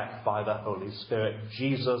except by the Holy Spirit.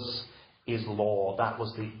 Jesus is Lord. That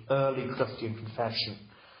was the early Christian confession.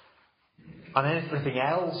 And anything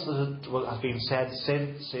else that has been said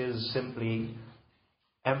since is simply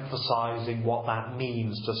emphasizing what that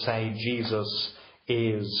means to say Jesus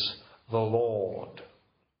is the Lord.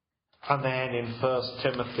 And then in 1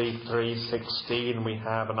 Timothy 3:16 we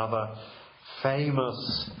have another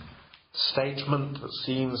famous statement that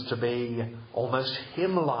seems to be almost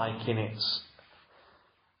hymn-like in its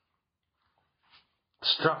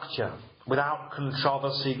structure. Without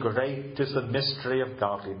controversy, great is the mystery of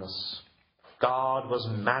godliness. God was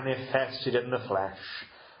manifested in the flesh,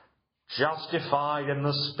 justified in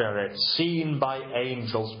the Spirit, seen by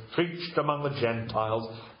angels, preached among the Gentiles,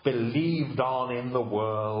 believed on in the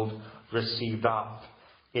world, received up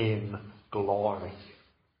in glory.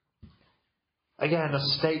 Again, a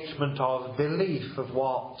statement of belief of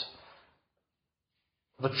what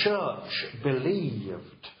the church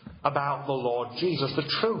believed about the Lord Jesus, the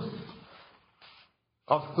truth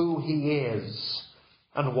of who he is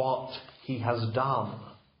and what he has done.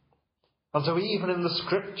 And so even in the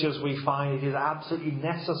Scriptures we find it is absolutely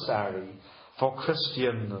necessary for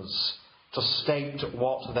Christians to state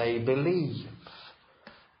what they believe.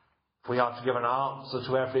 If we are to give an answer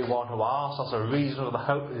to everyone who asks us a reason for the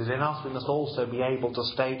hope that is in us, we must also be able to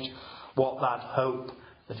state what that hope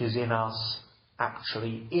that is in us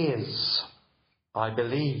actually is. I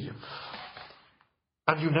believe.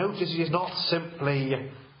 And you notice it is not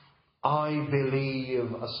simply, I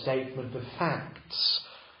believe, a statement of facts.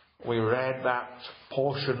 We read that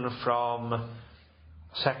portion from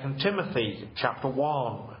 2 Timothy chapter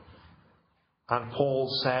 1. And Paul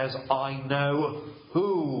says, I know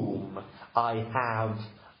whom I have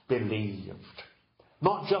believed.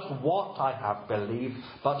 Not just what I have believed,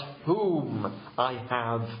 but whom I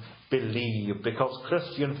have believed. Because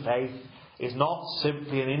Christian faith is not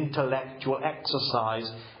simply an intellectual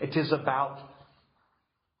exercise. It is about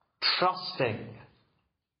trusting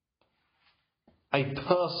a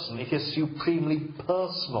person. It is supremely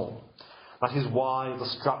personal. That is why the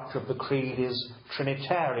structure of the creed is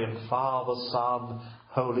Trinitarian: Father, Son,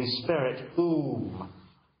 Holy Spirit, whom,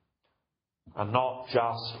 and not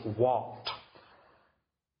just what.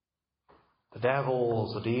 The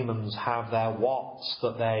devils, the demons have their whats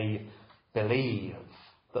that they believe,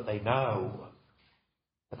 that they know,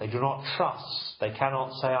 but they do not trust. They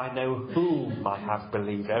cannot say, I know whom I have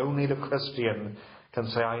believed. Only the Christian can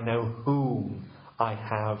say, I know whom I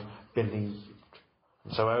have believed.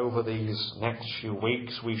 And so over these next few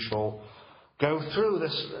weeks we shall go through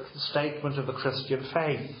this statement of the Christian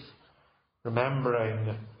faith,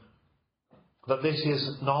 remembering that this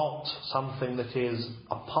is not something that is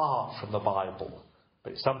apart from the Bible,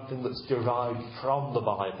 but it's something that's derived from the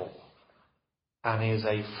Bible and is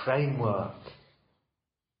a framework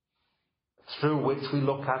through which we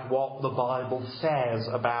look at what the Bible says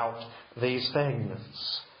about these things.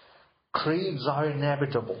 Creeds are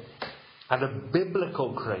inevitable, and a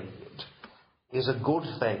biblical creed is a good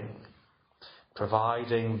thing,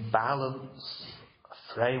 providing balance, a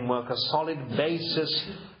framework, a solid basis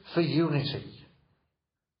for unity.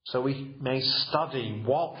 So we may study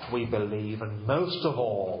what we believe, and most of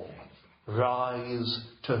all, rise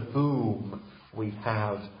to whom we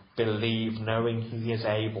have believed, knowing he is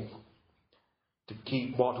able to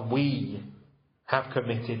keep what we have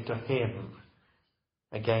committed to him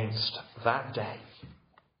against that day.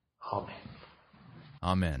 Amen.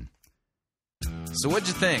 Amen. So what'd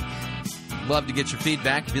you think? Love to get your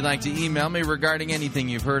feedback. If you'd like to email me regarding anything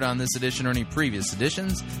you've heard on this edition or any previous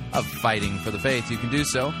editions of Fighting for the Faith, you can do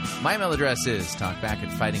so. My email address is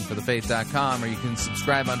talkback@fightingforthefaith.com, or you can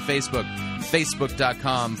subscribe on Facebook,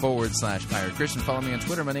 facebook.com/Pirate Christian. Follow me on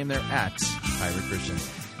Twitter. My name there @Pirate Christian.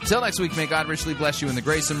 Until next week, may God richly bless you in the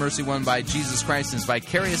grace and mercy won by Jesus Christ and his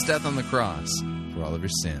vicarious death on the cross for all of your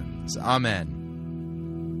sins. Amen.